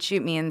 so they would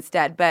shoot me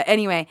instead. But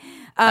anyway,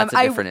 that's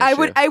a different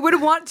issue. I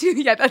would want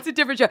to, yeah, that's a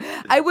different show.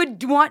 I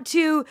would want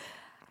to,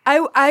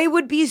 I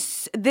would be,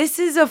 this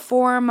is a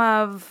form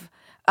of,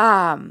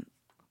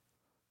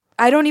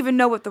 I don't even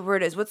know what the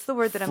word is. What's the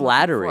word that I'm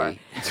Flattery.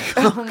 looking for?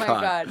 Oh my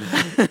God.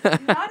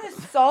 Not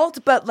assault,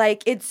 but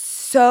like it's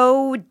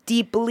so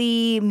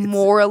deeply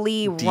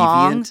morally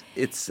wrong.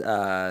 It's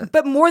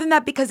but more than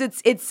that, because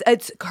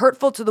it's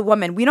hurtful to the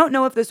woman. We don't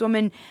know if this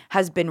woman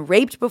has been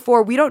raped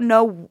before. We don't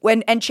know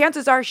when, and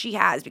chances are she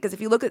has, because if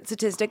you look at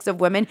statistics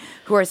of women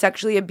who are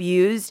sexually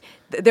abused,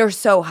 they're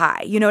so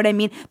high. You know what I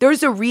mean?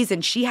 There's a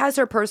reason. She has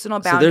her personal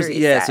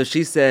boundaries. So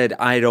she said,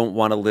 I don't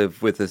want to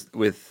live with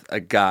a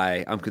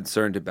guy. I'm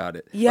concerned about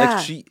it.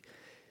 Yeah. Like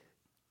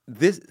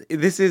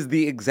this is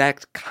the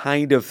exact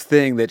kind of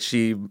thing that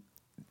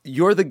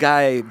you're the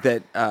guy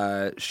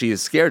that she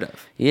is scared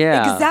of.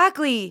 Yeah.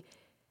 Exactly.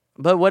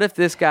 But what if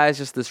this guy's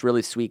just this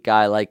really sweet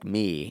guy like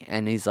me,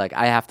 and he's like,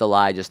 I have to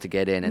lie just to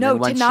get in. And no, then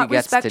once to not she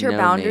gets respect to her know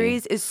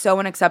boundaries is so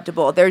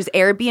unacceptable. There's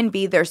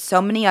Airbnb. There's so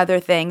many other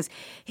things.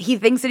 He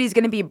thinks that he's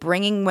going to be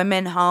bringing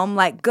women home.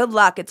 Like, good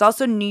luck. It's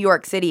also New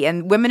York City,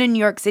 and women in New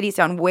York City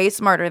sound way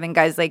smarter than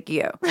guys like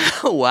you.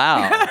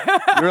 Wow.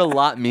 You're a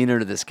lot meaner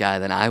to this guy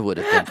than I would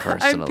have been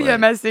personally.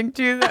 I'm PMSing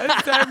too, though,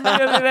 so I'm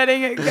really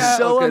letting it go.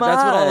 So Okay, am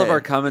that's what all I. of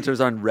our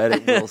commenters on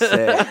Reddit will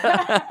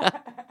say.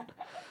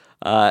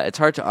 It's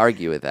hard to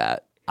argue with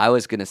that. I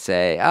was going to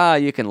say,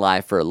 you can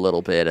lie for a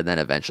little bit and then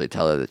eventually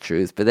tell her the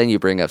truth. But then you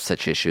bring up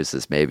such issues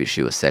as maybe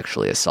she was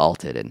sexually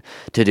assaulted. And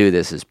to do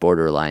this is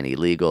borderline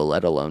illegal,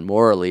 let alone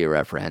morally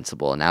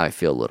reprehensible. And now I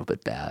feel a little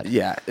bit bad.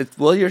 Yeah.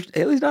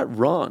 Haley's not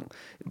wrong.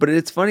 But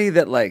it's funny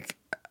that, like,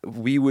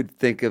 we would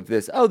think of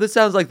this, this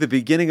sounds like the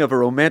beginning of a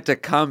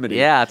romantic comedy.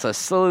 Yeah, it's a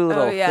silly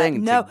little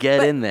thing to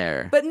get in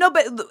there. But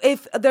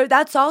if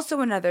that's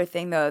also another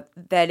thing though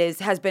that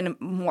has been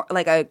more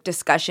like a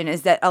discussion,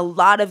 is that a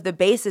lot of the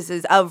bases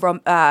of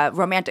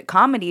romantic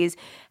comedies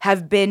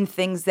have been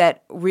things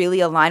that really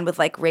align with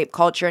like rape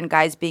culture and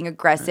guys being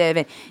aggressive,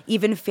 and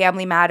even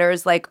Family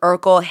Matters, like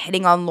Urkel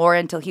hitting on Laura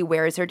until he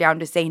wears her down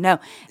to say no,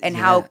 and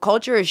how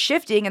culture is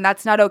shifting and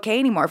that's not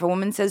okay anymore. If a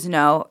woman says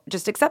no,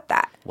 just accept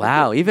that.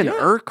 Wow, even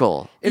Urkel.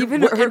 In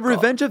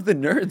Revenge of the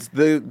Nerds,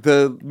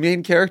 the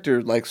main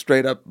character like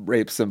straight up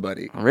rapes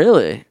somebody.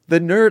 Really? The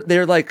nerd,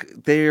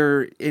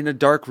 they're in a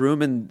dark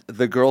room and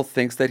the girl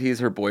thinks that he's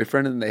her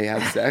boyfriend and they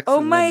have sex.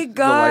 Oh and my then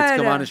God. The lights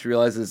come on and she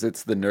realizes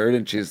it's the nerd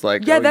and she's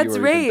like, Yeah, oh, that's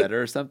you were rape. even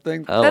better or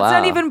something. Oh, That's wow.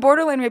 not even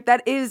borderline rape.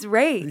 That is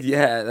rape.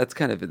 Yeah, that's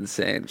kind of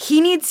insane.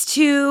 He needs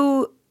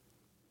to.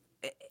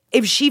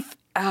 If she.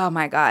 Oh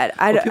my God.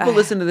 People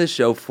listen to this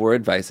show for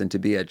advice and to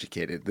be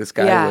educated. This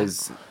guy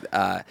was.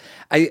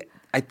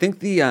 I think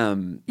the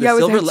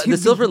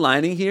silver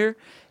lining here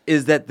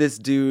is that this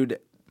dude,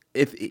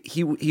 if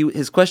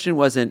his question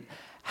wasn't,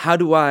 how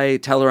do I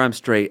tell her I'm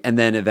straight and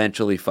then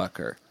eventually fuck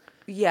her?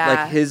 Yeah.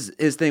 Like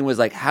his thing was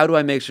like, how do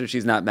I make sure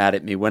she's not mad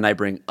at me when I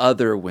bring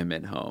other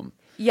women home?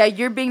 Yeah,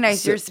 you're being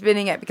nice. You're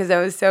spinning it because I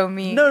was so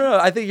mean. No.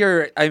 I think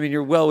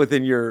you're well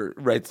within your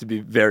rights to be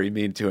very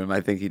mean to him.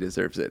 I think he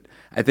deserves it.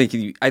 I think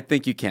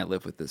you can't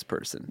live with this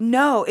person.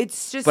 No,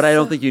 it's just. But I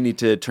don't think you need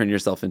to turn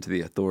yourself into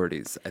the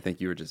authorities. I think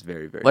you were just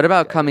very, very. What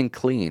about coming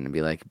clean and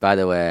be like, by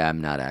the way,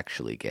 I'm not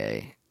actually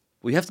gay?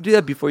 We have to do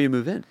that before you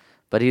move in.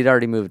 But he'd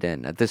already moved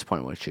in. At this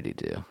point, what should he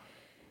do?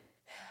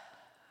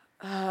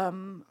 I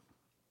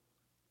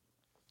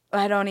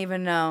don't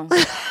even know.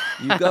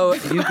 You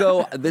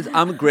go.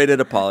 I'm great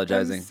at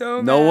apologizing. I'm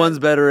so No mad. one's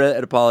better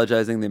at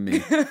apologizing than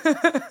me.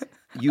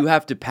 You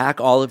have to pack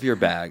all of your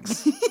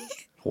bags.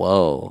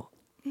 Whoa.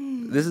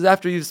 This is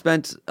after you've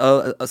spent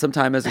some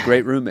time as a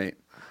great roommate.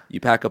 You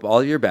pack up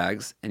all your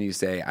bags and you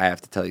say, I have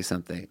to tell you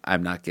something.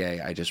 I'm not gay.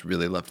 I just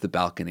really love the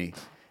balcony.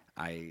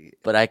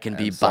 But I can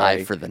be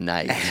bi for the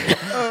night.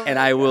 And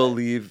I will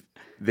leave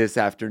this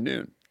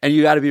afternoon. And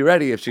you got to be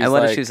ready if she's and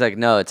what if she's like,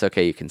 no, it's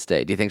okay, you can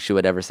stay? Do you think she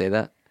would ever say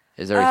that?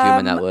 Is there a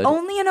human that would?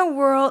 Only in a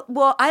world.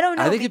 Well, I don't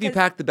know. I think if you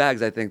pack the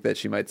bags, I think that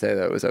she might say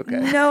that it was okay.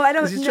 No, I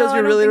don't. Because it shows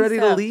you're really ready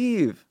to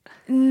leave.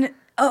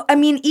 I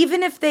mean,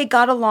 even if they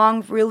got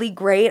along really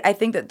great, I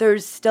think that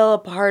there's still a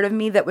part of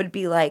me that would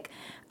be like,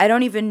 I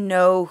don't even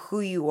know who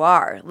you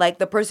are. Like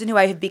the person who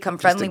I have become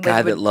friendly with. Just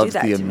a guy would that loves do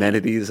that the to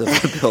amenities of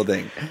the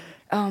building.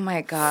 Oh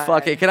my God.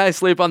 Fuck it. Can I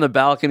sleep on the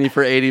balcony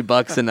for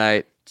 $80 a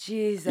night?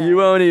 Jesus. You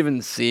won't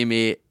even see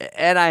me,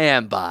 and I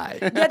am bi.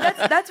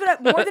 Yeah, that's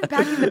what. More than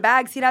packing the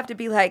bags, he'd have to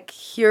be like,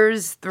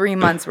 "Here's 3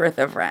 months worth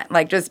of rent."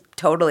 Like, just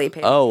totally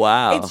pay. Oh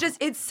wow!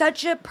 It's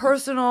such a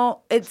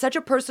personal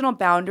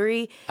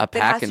boundary. A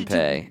pack and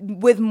pay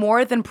with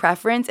more than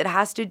preference. It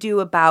has to do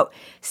about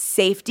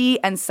safety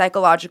and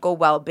psychological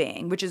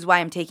well-being, which is why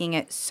I'm taking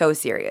it so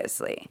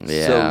seriously.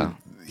 Yeah. So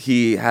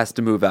he has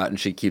to move out, and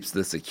she keeps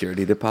the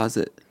security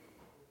deposit.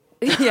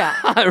 Yeah.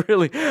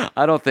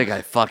 I don't think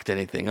I fucked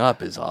anything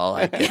up is all.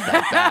 I get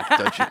that back,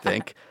 don't you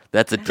think?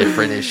 That's a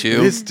different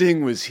issue. This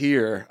thing was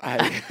here.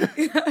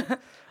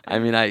 I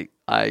mean,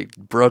 I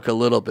broke a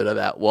little bit of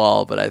that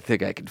wall, but I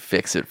think I can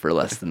fix it for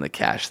less than the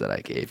cash that I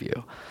gave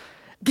you.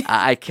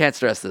 I can't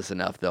stress this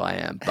enough, though. I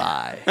am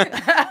bi.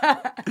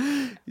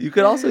 You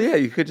could also,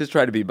 you could just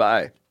try to be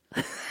bi.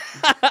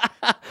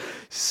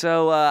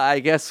 So I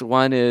guess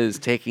one is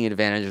taking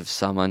advantage of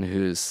someone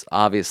who's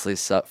obviously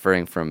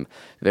suffering from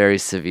very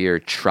severe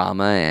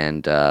trauma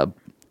and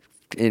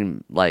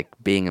in like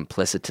being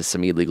implicit to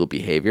some illegal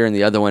behavior, and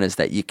the other one is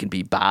that you can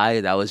be bi.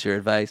 That was your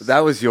advice? That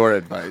was your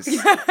advice.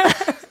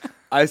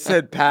 I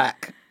said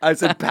pack. I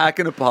said pack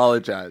and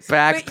apologize. Pay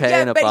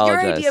and apologize. But your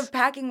idea of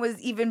packing was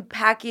even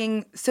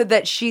packing so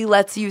that she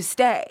lets you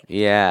stay.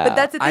 Yeah. But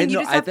that's the thing. You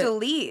just have to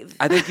leave.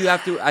 I think you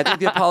have to. I think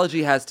the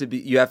apology has to be.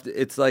 You have to.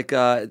 It's like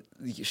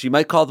she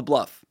might call the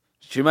bluff.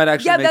 She might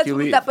actually make you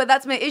leave. But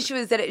that's my issue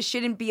is that it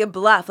shouldn't be a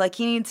bluff. Like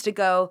he needs to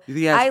go.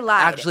 I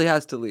lied. Actually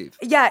has to leave.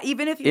 Yeah.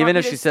 Even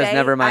if she says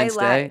never mind,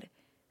 stay.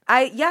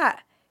 Yeah.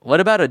 What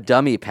about a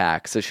dummy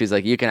pack? So she's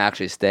like, you can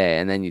actually stay.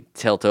 And then you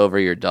tilt over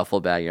your duffel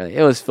bag. You're like,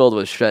 it was filled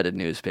with shredded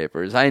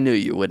newspapers. I knew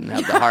you wouldn't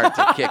have the heart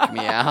to kick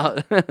me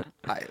out.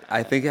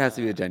 I think it has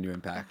to be a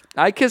genuine pack.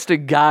 I kissed a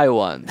guy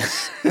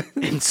once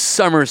in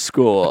summer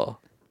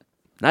school.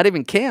 Not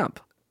even camp.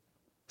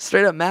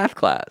 Straight up math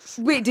class.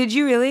 Wait, did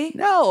you really?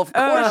 No, of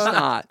course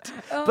not.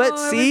 But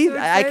see, so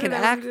I can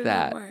excited. act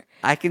that.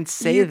 I can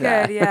say you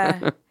that. Could,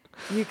 yeah.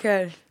 You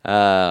could.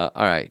 All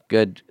right,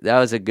 good. That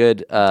was a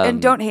good.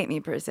 And don't hate me,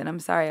 person. I'm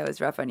sorry I was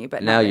rough on you,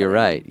 but no, you're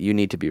really. right. You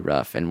need to be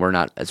rough, and we're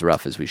not as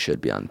rough as we should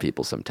be on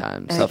people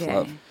sometimes. Okay. Tough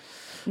love.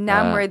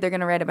 Now I'm worried they're going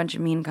to write a bunch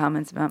of mean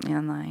comments about me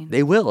online.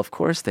 They will, of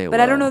course they will.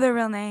 But I don't know their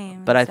real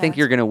name. But I think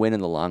you're going to win in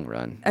the long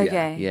run.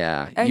 Okay.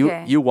 Yeah.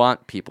 Okay. You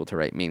want people to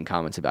write mean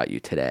comments about you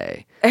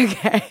today.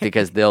 Okay.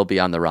 Because they'll be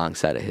on the wrong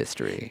side of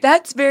history.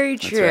 That's very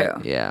true.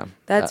 right. Yeah.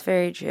 That's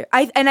very true.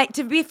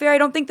 To be fair, I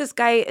don't think this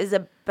guy is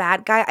a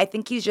bad guy. I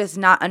think he's just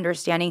not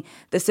understanding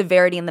the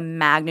severity and the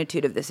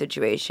magnitude of the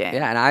situation.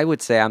 Yeah, and I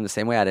would say I'm the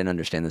same way. I didn't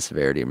understand the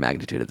severity or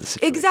magnitude of the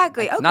situation.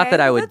 Exactly. Okay. Not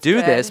that I would that's do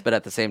good. this, but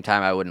at the same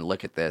time, I wouldn't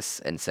look at this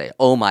and say,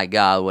 "Oh my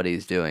God, what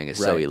he's doing is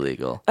so Right.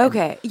 illegal."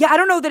 Okay. Yeah, I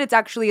don't know that it's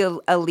actually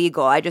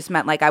illegal. I just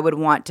meant like I would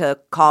want to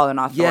call an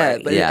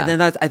authority. And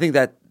then I think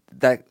that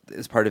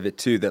is part of it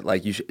too. That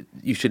like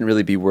you shouldn't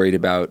really be worried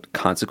about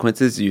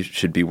consequences. You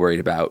should be worried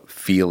about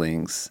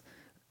feelings.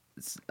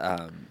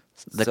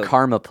 The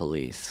karma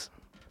police.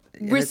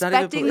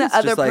 Respecting the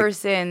other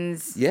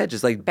person's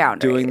just like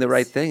boundaries. doing the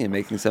right thing and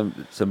making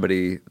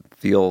somebody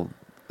feel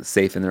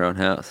safe in their own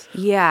house.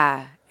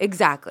 Yeah,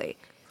 exactly.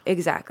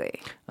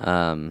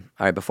 All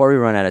right, before we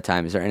run out of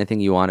time, is there anything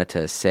you wanted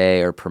to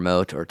say or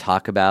promote or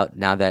talk about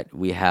now that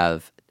we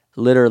have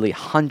literally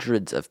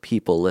hundreds of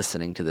people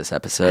listening to this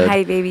episode?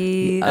 Hi,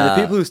 babies. And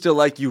the people who still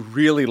like you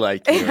really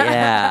like you.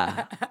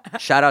 Yeah.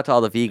 Shout out to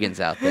all the vegans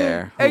out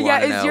there who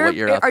want to know what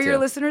you're up are to. your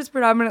listeners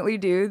predominantly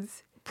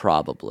dudes?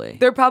 Probably.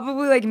 They're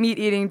probably like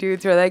meat-eating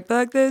dudes who are like,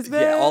 fuck this,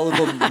 man. Yeah, all of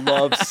them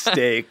love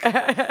steak,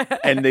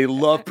 and they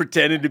love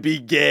pretending to be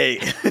gay.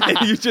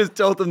 And you just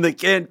told them they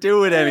can't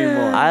do it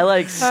anymore. I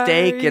like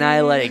steak and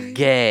I like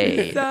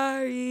gay.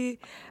 Sorry.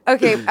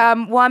 Okay,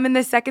 well, I'm in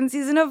the second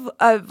season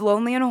of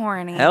Lonely and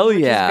Horny. Hell which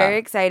yeah. is very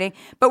exciting.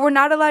 But we're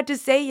not allowed to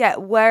say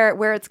yet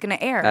where it's going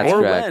to air. That's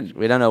Or correct. when.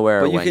 We don't know where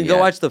or But you when can yet. go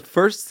watch the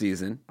first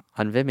season.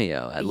 On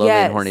Vimeo at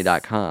Yes.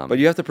 lonelyandhorny.com. But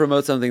you have to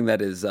promote something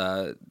that is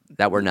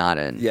that we're not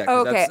in. Yeah,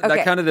 'cause Okay.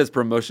 that counted as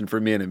promotion for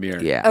me and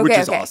Amir. Yeah. which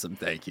Okay, is okay. awesome.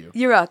 Thank you.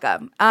 You're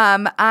welcome.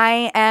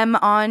 I am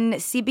on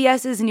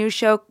CBS's new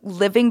show,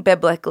 Living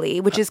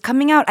Biblically, which is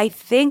coming out, I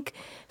think,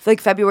 like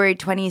February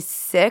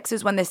 26th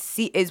is when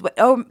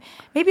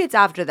maybe it's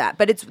after that,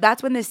 but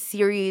that's when the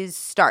series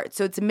starts.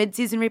 So it's a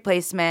mid-season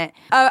replacement.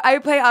 I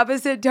play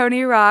opposite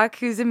Tony Rock,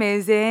 who's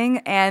amazing,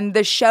 and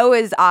the show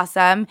is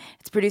awesome.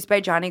 It's produced by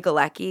Johnny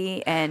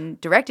Galecki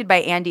and directed by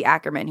Andy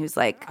Ackerman, who's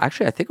like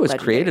Actually, I think it was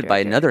created by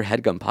another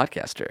HeadGum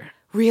podcaster.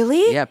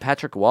 Really? Yeah,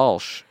 Patrick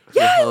Walsh.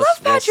 Yeah, I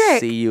love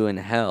Patrick. See You in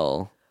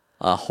Hell,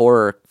 a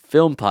horror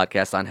film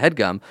podcast on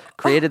HeadGum,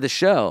 created the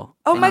show.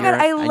 Oh my God,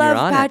 I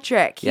love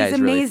Patrick. He's He's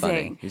amazing.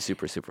 Really funny. He's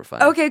super, super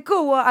funny. Okay,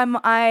 cool.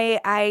 Well,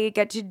 I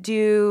get to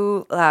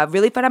do a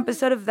really fun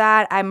episode of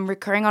that. I'm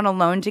recurring on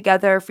Alone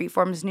Together,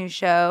 Freeform's new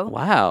show.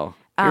 Wow,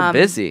 you're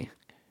busy.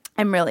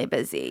 I'm really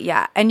busy,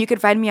 yeah. And you can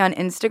find me on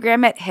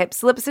Instagram at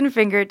Hips, Lips, and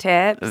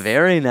Fingertips.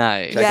 Very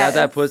nice. Check out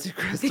that Pussy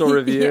Crystal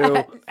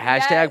review.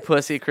 Hashtag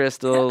Pussy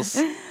Crystals.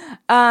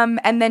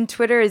 And then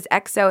Twitter is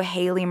XO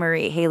Hayley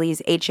Marie.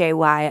 Hayley's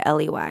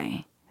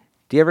Hayley.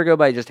 Do you ever go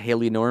by just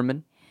Hayley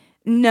Norman?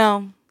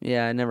 No.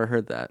 Yeah, I never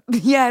heard that.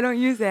 Yeah, I don't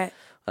use it.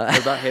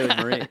 What about Hayley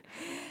Marie?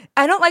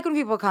 I don't like when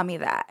people call me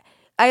that.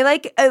 I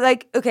like,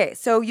 okay,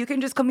 so you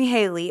can just call me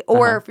Hayley,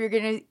 or if you're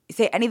going to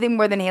say anything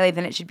more than Hayley,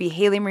 then it should be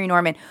Hayley Marie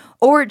Norman,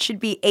 or it should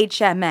be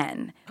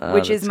HMN,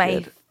 which is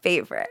my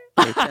favorite.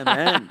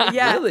 HMN.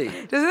 Yeah. Really?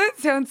 Doesn't it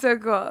sound so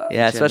cool?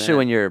 Yeah, especially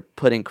when you're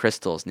putting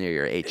crystals near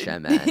your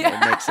HMN.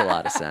 It makes a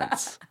lot of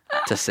sense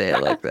to say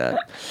it like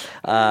that.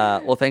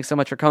 Well, thanks so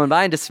much for coming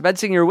by and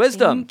dispensing your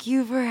wisdom. Thank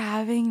you for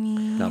having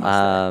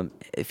me.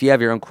 If you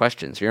have your own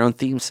questions, your own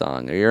theme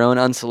song, or your own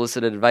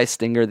unsolicited advice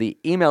stinger, the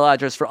email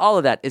address for all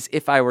of that is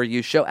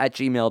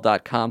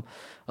ifiwereyoushow@gmail.com.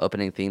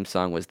 Opening theme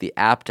song was the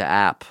App to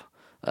App.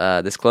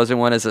 This closing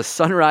one is a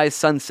Sunrise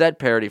Sunset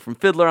parody from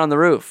Fiddler on the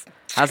Roof.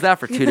 How's that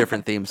for two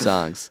different theme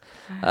songs?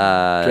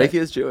 Drake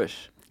is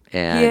Jewish.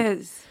 And, He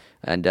is.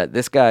 And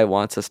this guy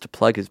wants us to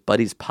plug his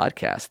buddy's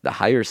podcast, The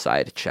Higher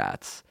Side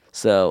Chats.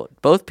 So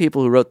both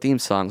people who wrote theme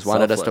songs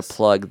wanted us to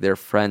plug their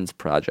friends'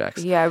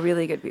 projects. Yeah,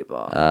 really good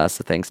people.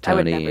 So thanks, I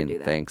would Tony, never and do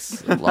that.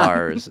 thanks,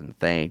 Lars, and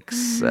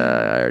thanks,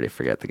 I already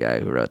forget the guy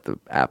who wrote the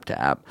App to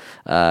App.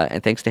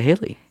 And thanks to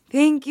Hayley.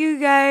 Thank you,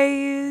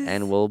 guys.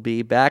 And we'll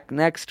be back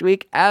next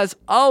week, as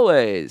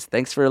always.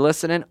 Thanks for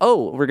listening.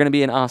 Oh, we're going to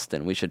be in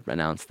Austin. We should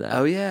announce that.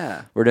 Oh,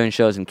 yeah. We're doing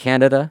shows in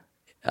Canada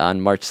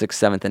on March 6th,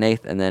 7th, and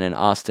 8th, and then in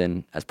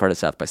Austin as part of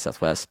South by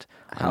Southwest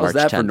on How's March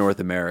that 10th. for North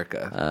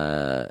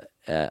America?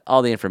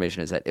 All the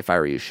information is at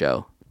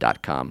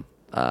ifiwereyoushow.com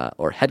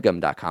or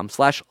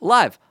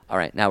headgum.com/live. All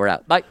right, now we're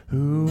out. Bye.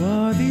 Who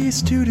are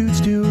these two dudes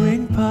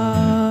doing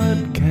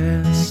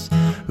podcasts?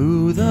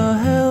 Who the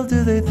hell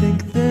do they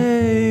think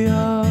they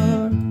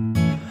are?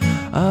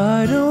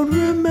 I don't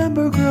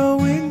remember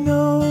growing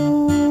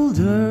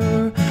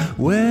older.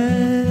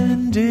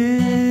 When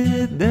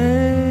did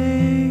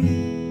they?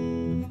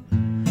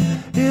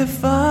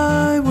 If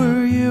I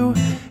were you,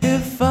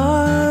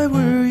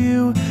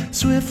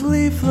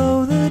 swiftly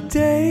flow the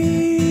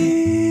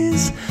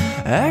days.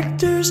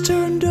 Actors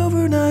turned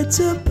overnight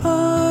to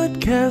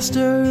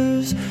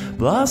podcasters,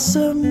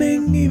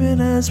 blossoming even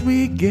as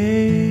we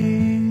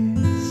gaze.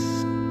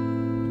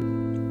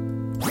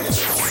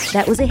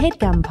 That was a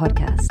HeadGum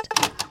podcast.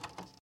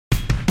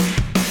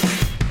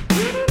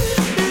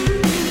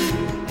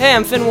 Hey,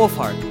 I'm Finn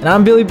Wolfhard. And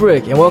I'm Billy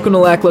Brick, and welcome to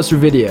Lackluster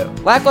Video.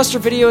 Lackluster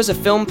Video is a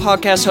film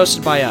podcast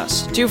hosted by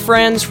us, two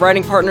friends,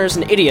 writing partners,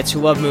 and idiots who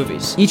love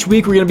movies. Each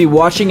week we're going to be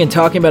watching and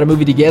talking about a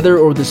movie together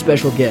or with a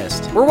special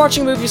guest. We're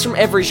watching movies from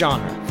every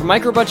genre, from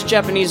micro-budget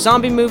Japanese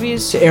zombie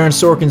movies To Aaron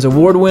Sorkin's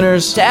award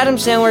winners. to Adam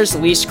Sandler's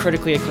least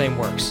critically acclaimed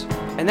works.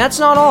 And that's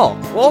not all.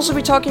 We'll also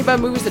be talking about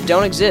movies that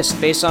don't exist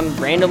based on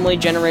randomly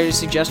generated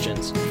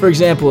suggestions. For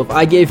example, if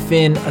I gave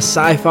Finn a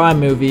sci-fi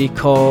movie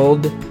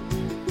called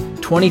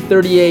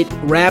 2038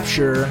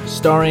 Rapture,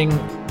 starring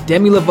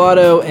Demi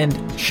Lovato and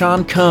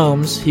Sean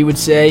Combs, he would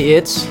say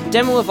it's...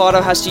 Demi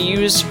Lovato has to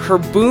use her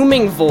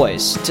booming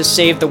voice to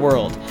save the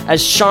world,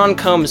 as Sean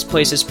Combs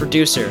plays his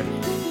producer.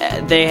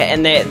 They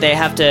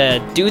have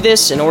to do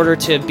this in order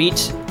to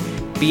beat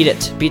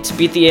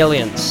the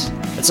aliens.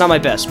 It's not my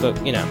best,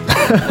 but, you know,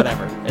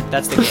 whatever.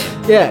 That's the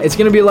game. Yeah, it's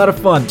going to be a lot of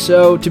fun.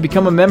 So, to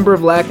become a member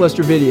of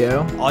Lackluster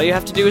Video... All you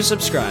have to do is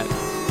subscribe.